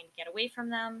was trying to get away from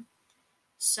them.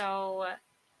 So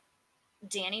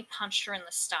Danny punched her in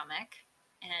the stomach,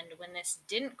 and when this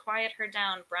didn't quiet her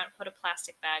down, Brent put a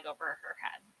plastic bag over her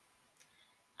head.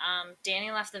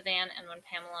 Danny left the van, and when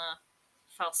Pamela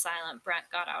fell silent, Brent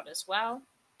got out as well.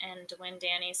 And when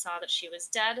Danny saw that she was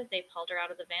dead, they pulled her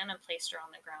out of the van and placed her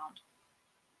on the ground.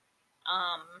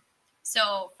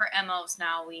 So for MOs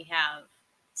now, we have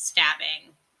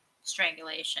stabbing,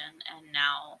 strangulation, and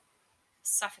now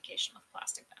suffocation with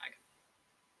plastic bag.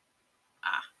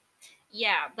 Ah.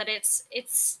 Yeah, but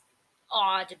it's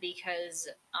odd because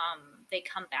they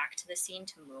come back to the scene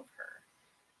to move her.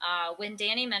 When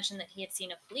Danny mentioned that he had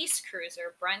seen a police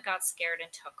cruiser, Brent got scared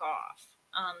and took off.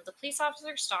 The police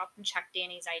officer stopped and checked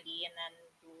Danny's ID and then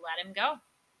let him go.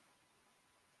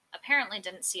 Apparently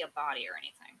didn't see a body or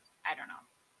anything. I don't know.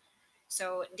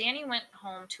 So Danny went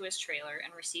home to his trailer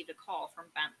and received a call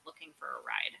from Brent looking for a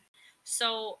ride.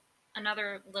 So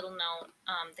another little note,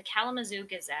 the Kalamazoo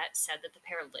Gazette said that the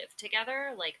pair lived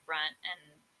together, like Brent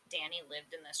and Danny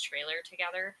lived in this trailer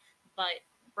together, but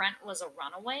Brent was a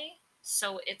runaway,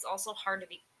 so it's also hard to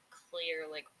be clear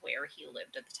like where he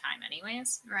lived at the time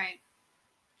anyways. Right.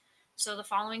 So the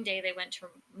following day they went to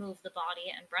move the body,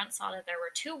 and Brent saw that there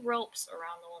were 2 ropes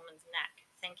around the woman's neck,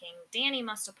 thinking Danny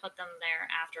must have put them there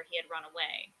after he had run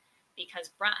away, because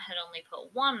Brent had only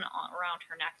put one around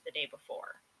her neck the day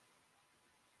before.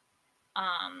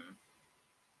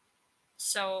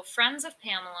 So friends of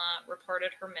Pamela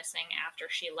reported her missing after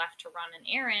she left to run an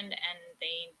errand, and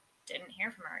they didn't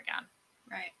hear from her again.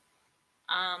 Right.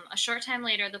 A short time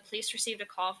later, the police received a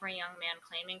call from a young man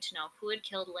claiming to know who had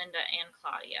killed Linda and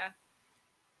Claudia.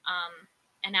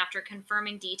 And after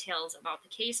confirming details about the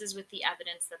cases with the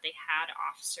evidence that they had,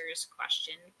 officers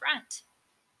questioned Brent.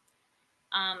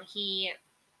 He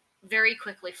very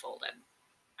quickly folded.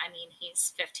 I mean,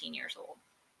 he's 15 years old.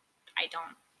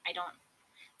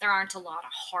 There aren't a lot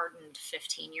of hardened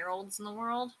 15-year-olds in the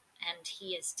world, and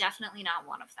he is definitely not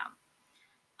one of them.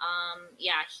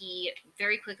 He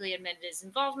very quickly admitted his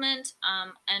involvement,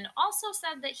 and also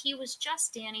said that he was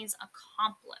just Danny's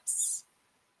accomplice.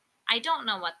 I don't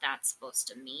know what that's supposed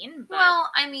to mean, but...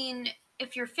 Well, I mean,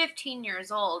 if you're 15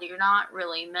 years old, you're not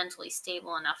really mentally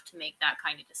stable enough to make that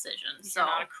kind of decision. You're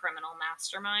not a criminal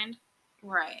mastermind.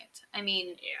 Right. I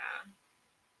mean,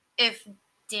 yeah. If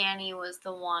Danny was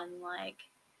the one, like,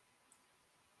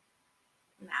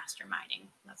 masterminding,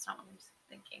 that's not what I'm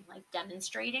thinking, like,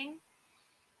 demonstrating,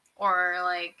 or,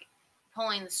 like,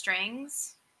 pulling the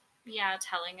strings. Yeah,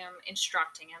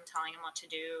 instructing him, telling him what to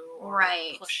do, or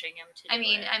right. pushing him to do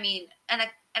it. I mean, an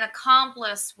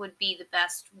accomplice would be the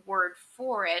best word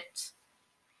for it.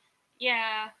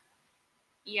 Yeah,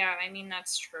 I mean,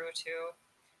 that's true, too.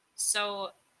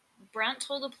 So, Brent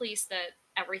told the police that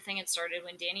everything had started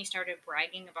when Danny started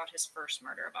bragging about his first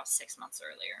murder about 6 months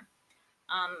earlier.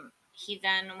 He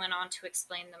then went on to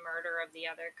explain the murder of the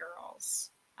other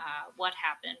girls, what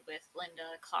happened with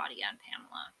Linda, Claudia, and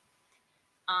Pamela.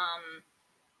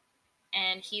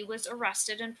 And he was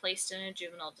arrested and placed in a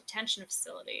juvenile detention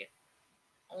facility.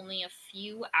 Only a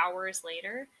few hours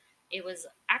later, it was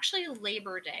actually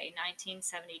Labor Day,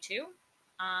 1972,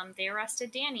 they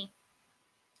arrested Danny,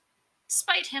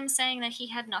 despite him saying that he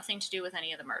had nothing to do with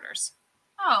any of the murders.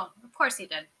 Oh, of course he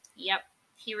did. Yep,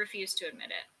 he refused to admit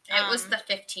it. It was the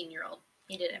 15-year-old.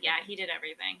 He did everything. Yeah, he did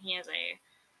everything. He is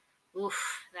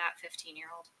that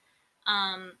 15-year-old.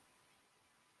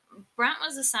 Brent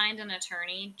was assigned an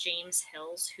attorney, James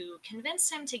Hills, who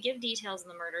convinced him to give details of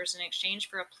the murders in exchange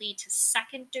for a plea to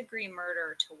second-degree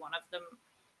murder to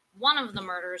one of the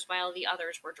murders, while the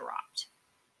others were dropped.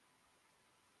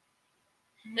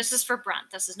 This is for Brent.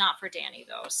 This is not for Danny,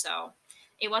 though. So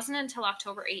It wasn't until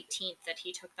October 18th that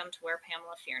he took them to where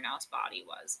Pamela Fearnough's body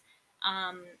was.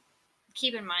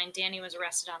 Keep in mind, Danny was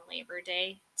arrested on Labor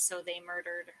Day, so they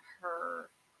murdered her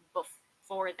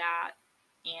before that,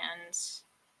 and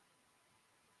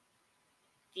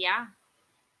yeah,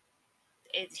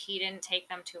 he didn't take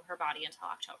them to her body until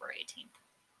October 18th.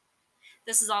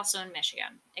 This is also in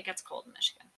Michigan. It gets cold in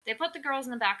Michigan. They put the girls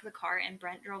in the back of the car, and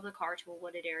Brent drove the car to a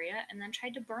wooded area and then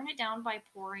tried to burn it down by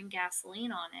pouring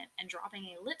gasoline on it and dropping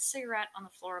a lit cigarette on the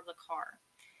floor of the car.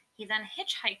 He then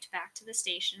hitchhiked back to the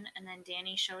station, and then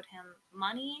Danny showed him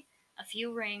money, a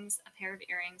few rings, a pair of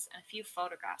earrings, and a few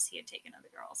photographs he had taken of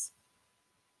the girls.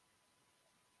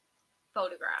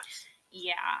 Photographs.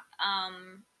 Yeah.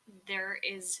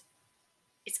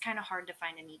 It's kind of hard to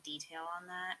find any detail on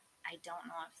that. I don't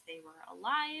know if they were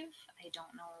alive. I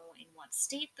don't know in what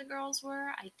state the girls were.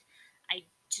 I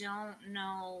don't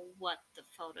know what the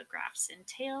photographs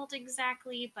entailed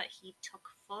exactly, but he took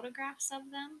photographs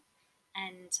of them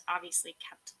and obviously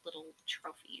kept little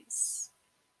trophies.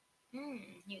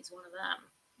 He was one of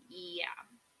them. Yeah.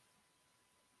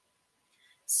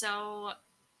 So,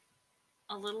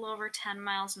 a little over 10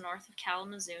 miles north of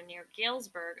Kalamazoo, near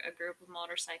Galesburg, a group of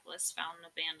motorcyclists found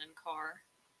an abandoned car.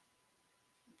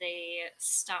 They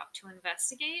stopped to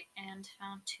investigate and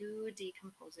found 2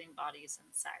 decomposing bodies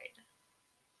inside.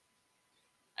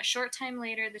 A short time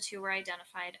later, the 2 were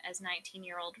identified as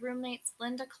 19-year-old roommates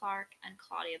Linda Clark and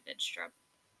Claudia Bidstrup.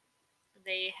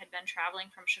 They had been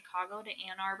traveling from Chicago to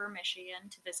Ann Arbor, Michigan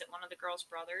to visit one of the girls'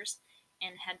 brothers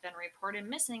and had been reported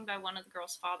missing by one of the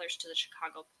girls' fathers to the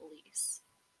Chicago police.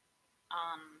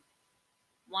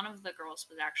 One of the girls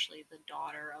was actually the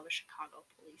daughter of a Chicago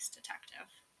police detective.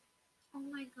 Oh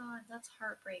my god, that's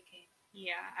heartbreaking.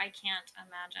 Yeah, I can't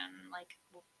imagine, like,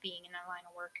 being in that line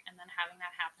of work and then having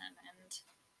that happen and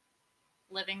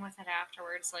living with it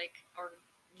afterwards, like, or,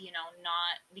 you know,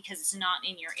 not, because it's not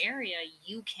in your area,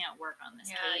 you can't work on this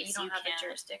case. You don't have the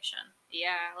jurisdiction.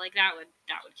 Yeah, like, that would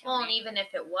kill me. Well, and even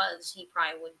if it was, he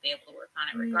probably wouldn't be able to work on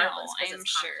it regardless, because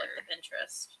it's conflict of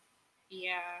interest.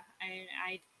 Yeah,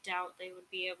 I doubt they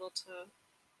would be able to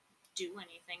do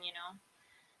anything, you know?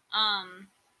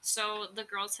 So the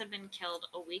girls had been killed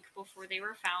a week before they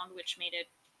were found, which made it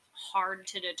hard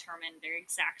to determine their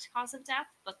exact cause of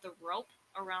death, but the rope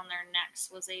around their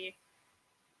necks was a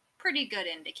pretty good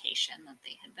indication that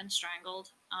they had been strangled.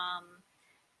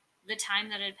 The time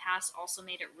that had passed also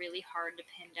made it really hard to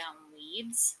pin down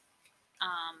leads,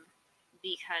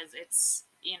 because it's,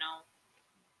 you know,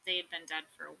 they had been dead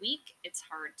for a week. It's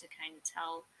hard to kind of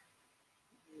tell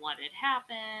what had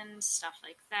happened, stuff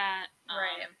like that.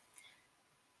 Right.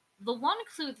 The one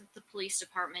clue that the police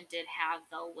department did have,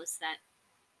 though, was that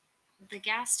the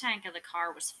gas tank of the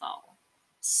car was full.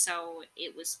 So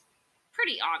it was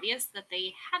pretty obvious that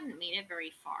they hadn't made it very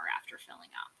far after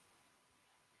filling up.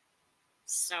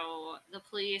 So the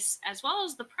police, as well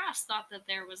as the press, thought that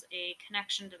there was a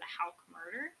connection to the Houck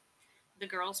murder. The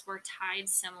girls were tied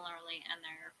similarly, and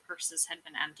their purses had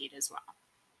been emptied as well.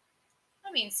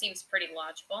 I mean, seems pretty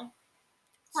logical.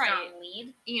 Right. Strong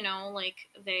lead. You know, like,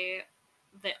 they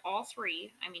all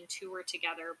 3, I mean, 2 were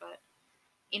together, but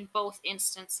in both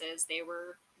instances,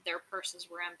 their purses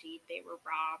were emptied, they were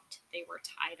robbed, they were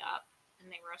tied up, and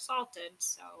they were assaulted,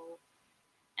 so,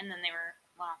 and then they were,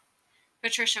 well,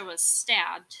 Patricia was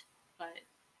stabbed, but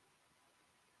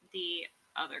the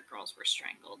other girls were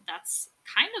strangled. That's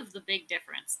kind of the big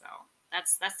difference, though.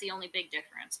 That's the only big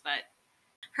difference, but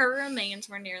her remains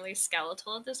were nearly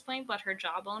skeletal at this point, but her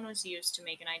jawbone was used to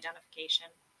make an identification.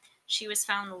 She was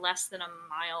found less than a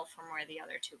mile from where the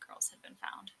other 2 girls had been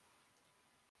found.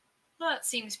 Well, that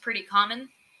seems pretty common.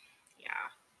 Yeah.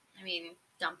 I mean,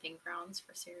 dumping grounds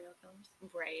for serial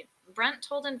killers. Right. Brent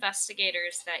told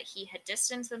investigators that he had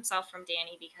distanced himself from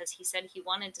Danny because he said he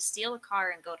wanted to steal a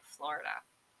car and go to Florida.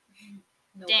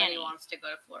 Nobody wants to go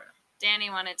to Florida. Danny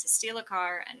wanted to steal a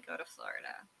car and go to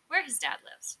Florida, where his dad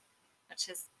lives, which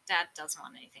his dad doesn't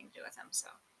want anything to do with him, so,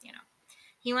 you know.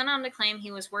 He went on to claim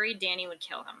he was worried Danny would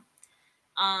kill him.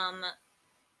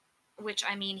 Which,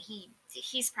 I mean,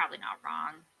 he's probably not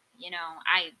wrong. You know,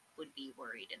 I would be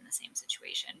worried in the same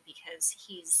situation because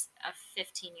he's a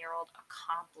 15-year-old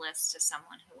accomplice to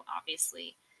someone who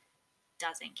obviously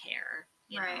doesn't care,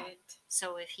 you know.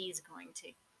 So if he's going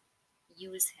to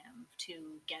use him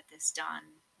to get this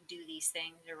done, do these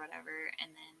things or whatever, and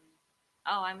then,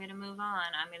 oh, I'm going to move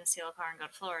on, I'm going to steal a car and go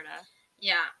to Florida.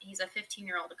 Yeah, he's a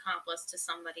 15-year-old accomplice to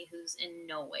somebody who's in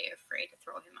no way afraid to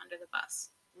throw him under the bus.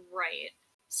 Right.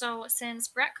 So, since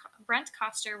Brent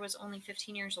Coster was only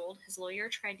 15 years old, his lawyer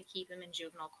tried to keep him in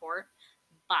juvenile court,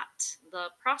 but the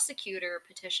prosecutor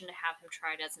petitioned to have him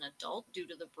tried as an adult due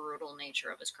to the brutal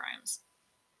nature of his crimes.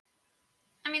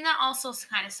 I mean, that also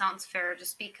kind of sounds fair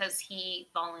just because he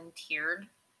volunteered.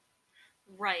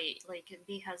 Right, like,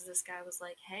 because this guy was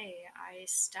like, hey, I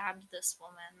stabbed this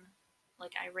woman.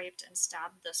 Like, I raped and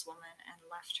stabbed this woman and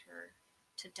left her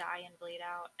to die and bleed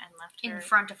out and left her In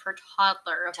front of her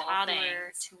toddler, of all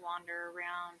toddler things. to wander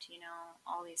around,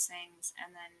 all these things.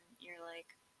 And then you're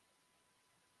like,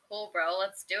 Cool, bro,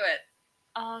 let's do it.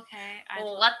 oh, okay,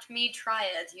 Let me try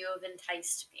it. You have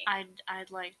enticed me.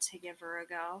 I'd like to give her a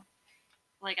go.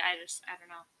 Like, I don't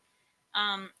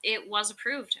know. It was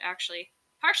approved, actually.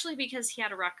 Partially because he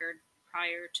had a record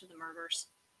prior to the murders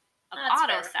of That's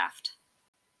auto fair. theft.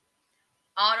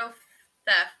 Auto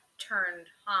theft turned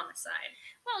homicide.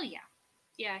 Well, yeah.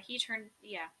 Yeah,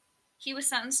 he was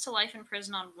sentenced to life in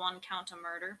prison on one count of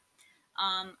murder.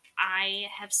 I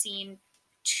have seen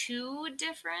two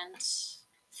different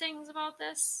things about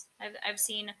this. I've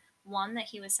seen one that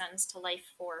he was sentenced to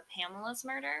life for Pamela's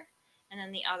murder, and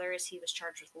then the other is he was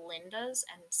charged with Linda's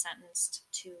and sentenced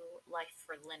to life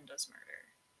for Linda's murder.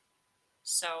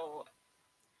 So,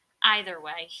 either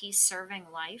way, he's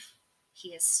serving life. He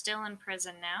is still in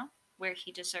prison now, where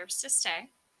he deserves to stay,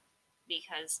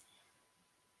 because,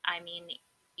 I mean,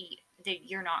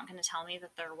 you're not going to tell me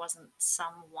that there wasn't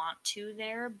some want to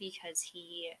there, because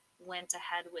he went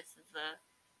ahead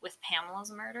with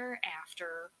Pamela's murder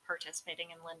after participating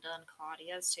in Linda and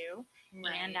Claudia's too,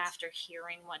 and after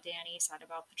hearing what Danny said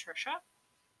about Patricia.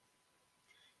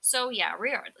 So yeah,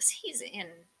 regardless, he's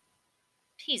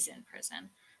in prison.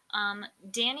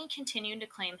 Danny continued to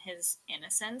claim his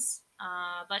innocence,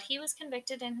 but he was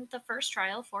convicted in the first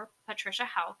trial for Patricia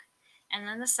Houck, and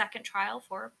then the second trial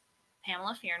for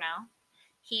Pamela Fearnow.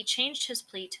 He changed his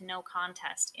plea to no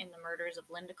contest in the murders of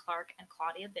Linda Clark and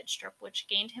Claudia Bidstrup, which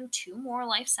gained him 2 more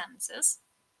life sentences.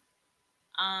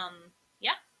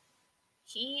 Yeah,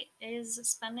 he is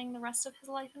spending the rest of his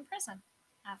life in prison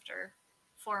after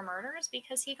 4 murders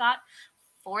because he got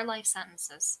 4 life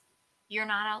sentences. You're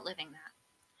not outliving that.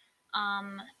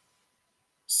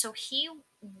 So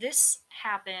this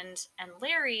happened, and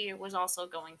Larry was also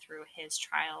going through his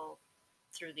trial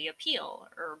through the appeal.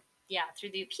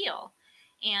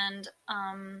 And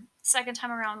second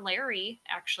time around, Larry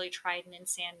actually tried an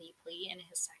insanity plea in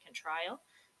his second trial,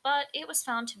 but it was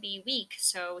found to be weak,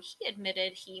 so he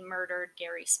admitted he murdered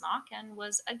Gary Smock and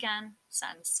was again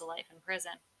sentenced to life in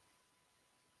prison.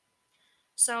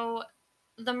 So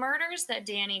the murders that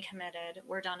Danny committed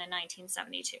were done in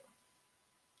 1972.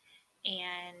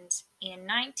 And in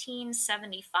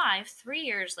 1975, 3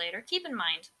 years later, keep in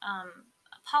mind,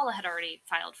 Paula had already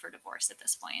filed for divorce at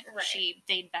this point. Right.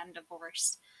 They'd been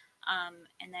divorced.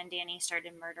 And then Danny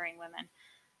started murdering women.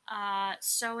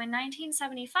 So in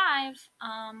 1975,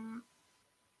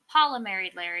 Paula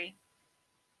married Larry.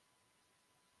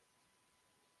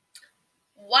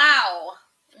 Wow.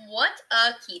 What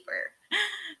a keeper.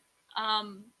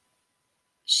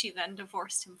 She then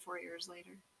divorced him 4 years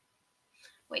later.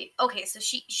 Wait, okay, so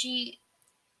she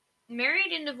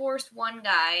married and divorced one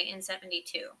guy in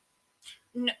 72.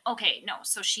 No,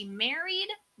 so she married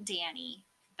Danny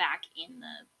back in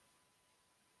the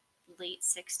late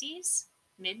 60s,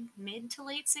 mid to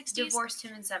late 60s. Divorced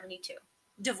him in 72.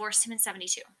 Divorced him in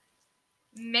 72.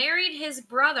 Married his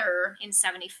brother in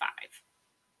 75.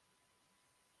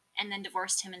 And then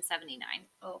divorced him in 79.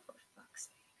 Oh, for fuck's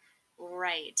sake.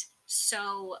 Right.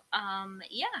 So,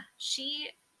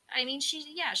 she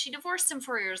divorced him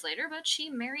 4 years later, but she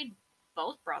married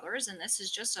both brothers, and this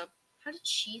is just How did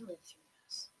she live through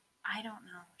this? I don't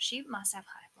know. She must have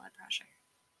high blood pressure.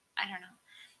 I don't know.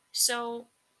 So,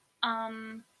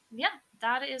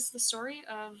 that is the story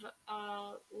of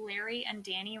Larry and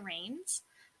Danny Rains.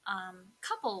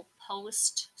 Couple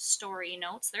post-story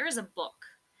notes. There is a book.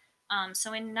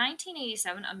 So in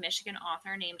 1987, a Michigan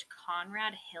author named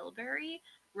Conrad Hilberry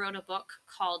wrote a book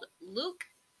called Luke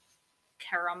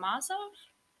Karamazov.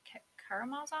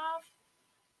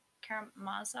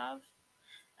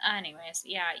 Anyways,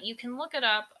 yeah, you can look it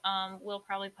up. We'll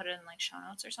probably put it in like show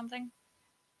notes or something.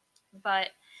 But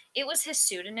it was his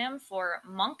pseudonym for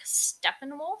Monk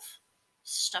Steppenwolf.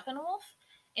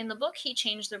 In the book, he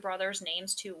changed the brothers'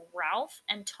 names to Ralph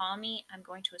and Tommy. I'm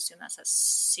going to assume that says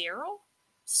Searle?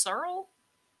 Searl.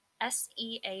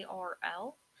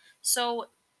 So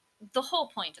the whole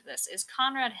point of this is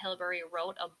Conrad Hilberry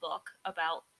wrote a book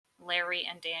about Larry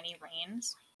and Danny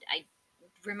Rains. I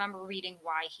remember reading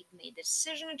why he made the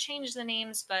decision to change the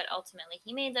names, but ultimately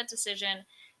he made that decision.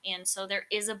 And so there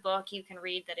is a book you can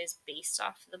read that is based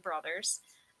off the brothers.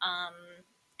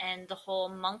 And the whole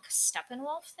Monk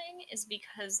Steppenwolf thing is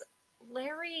because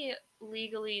Larry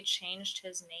legally changed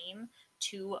his name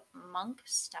to Monk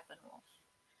Steppenwolf.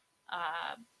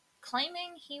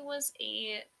 claiming he was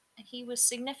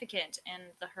significant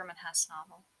in the Herman Hesse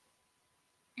novel.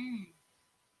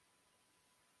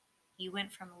 He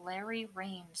went from Larry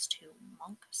Raines to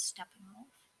Monk Steppenwolf.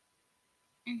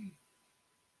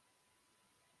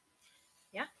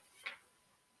 Yeah.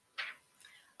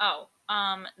 Oh,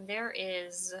 there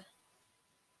is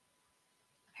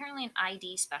apparently an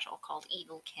ID special called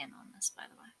Evil Kin on this, by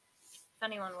the way. If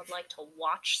anyone would like to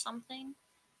watch something,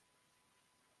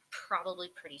 probably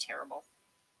pretty terrible.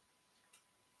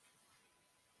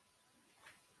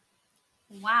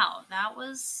 Wow, that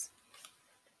was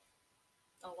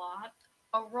A lot.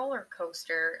 a roller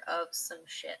coaster of some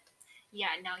shit. Yeah,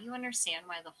 now you understand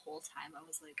why the whole time I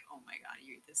was like, oh my god,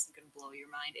 this is going to blow your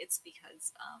mind. It's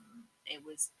because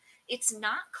it's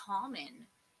not common,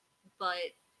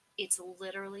 but it's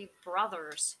literally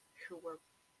brothers who were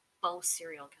both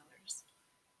serial killers.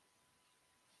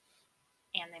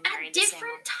 And they married At the same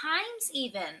different times,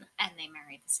 even. And they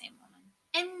married the same woman.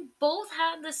 And both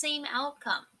had the same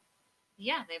outcome.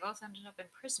 Yeah, they both ended up in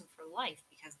prison for life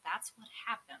because that's what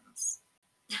happens.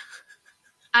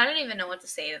 I don't even know what to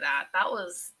say to that. That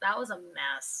was a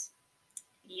mess.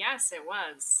 Yes, it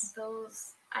was.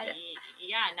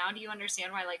 Yeah, now do you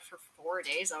understand why, like, for 4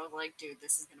 days I was like, dude,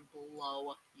 this is gonna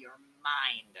blow your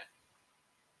mind.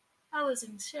 That was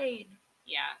insane.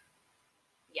 Yeah.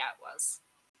 Yeah, it was.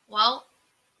 Well,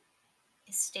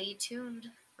 stay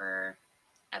tuned for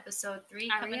episode 3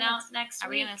 coming out next week. Are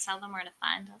we going to tell them where to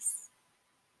find us?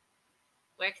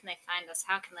 Where can they find us?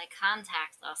 How can they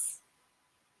contact us?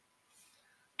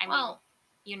 I mean,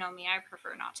 you know me, I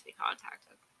prefer not to be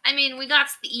contacted. I mean, we got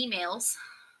the emails.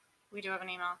 We do have an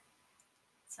email.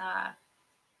 It's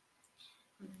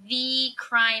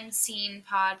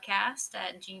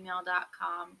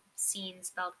thecrimeScenePodcast@gmail.com. Scene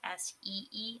spelled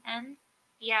SEEN.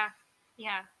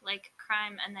 Yeah, like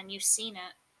crime, and then you've seen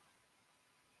it.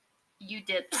 You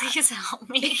did that. Please help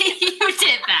me. You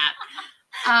did that.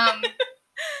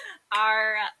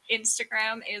 Our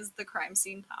Instagram is the Crime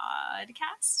Scene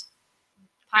Podcast.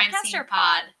 Crime Podcast Scene or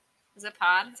pod? Is it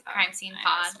pod? It's Crime Scene I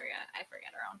Pod.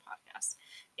 forget our own podcast.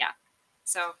 Yeah.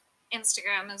 So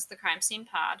Instagram is the Crime Scene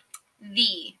Pod.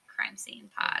 The Crime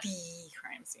Scene Pod. The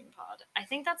Crime Scene Pod. I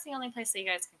think that's the only place that you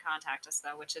guys can contact us,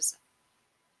 though, which is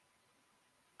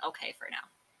okay for now.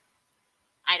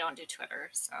 I don't do Twitter,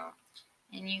 so.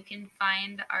 And you can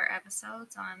find our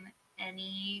episodes on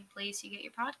any place you get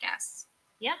your podcasts.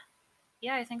 Yeah.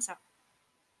 Yeah, I think so.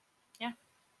 Yeah.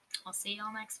 I'll see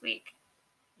y'all next week.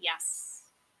 Yes.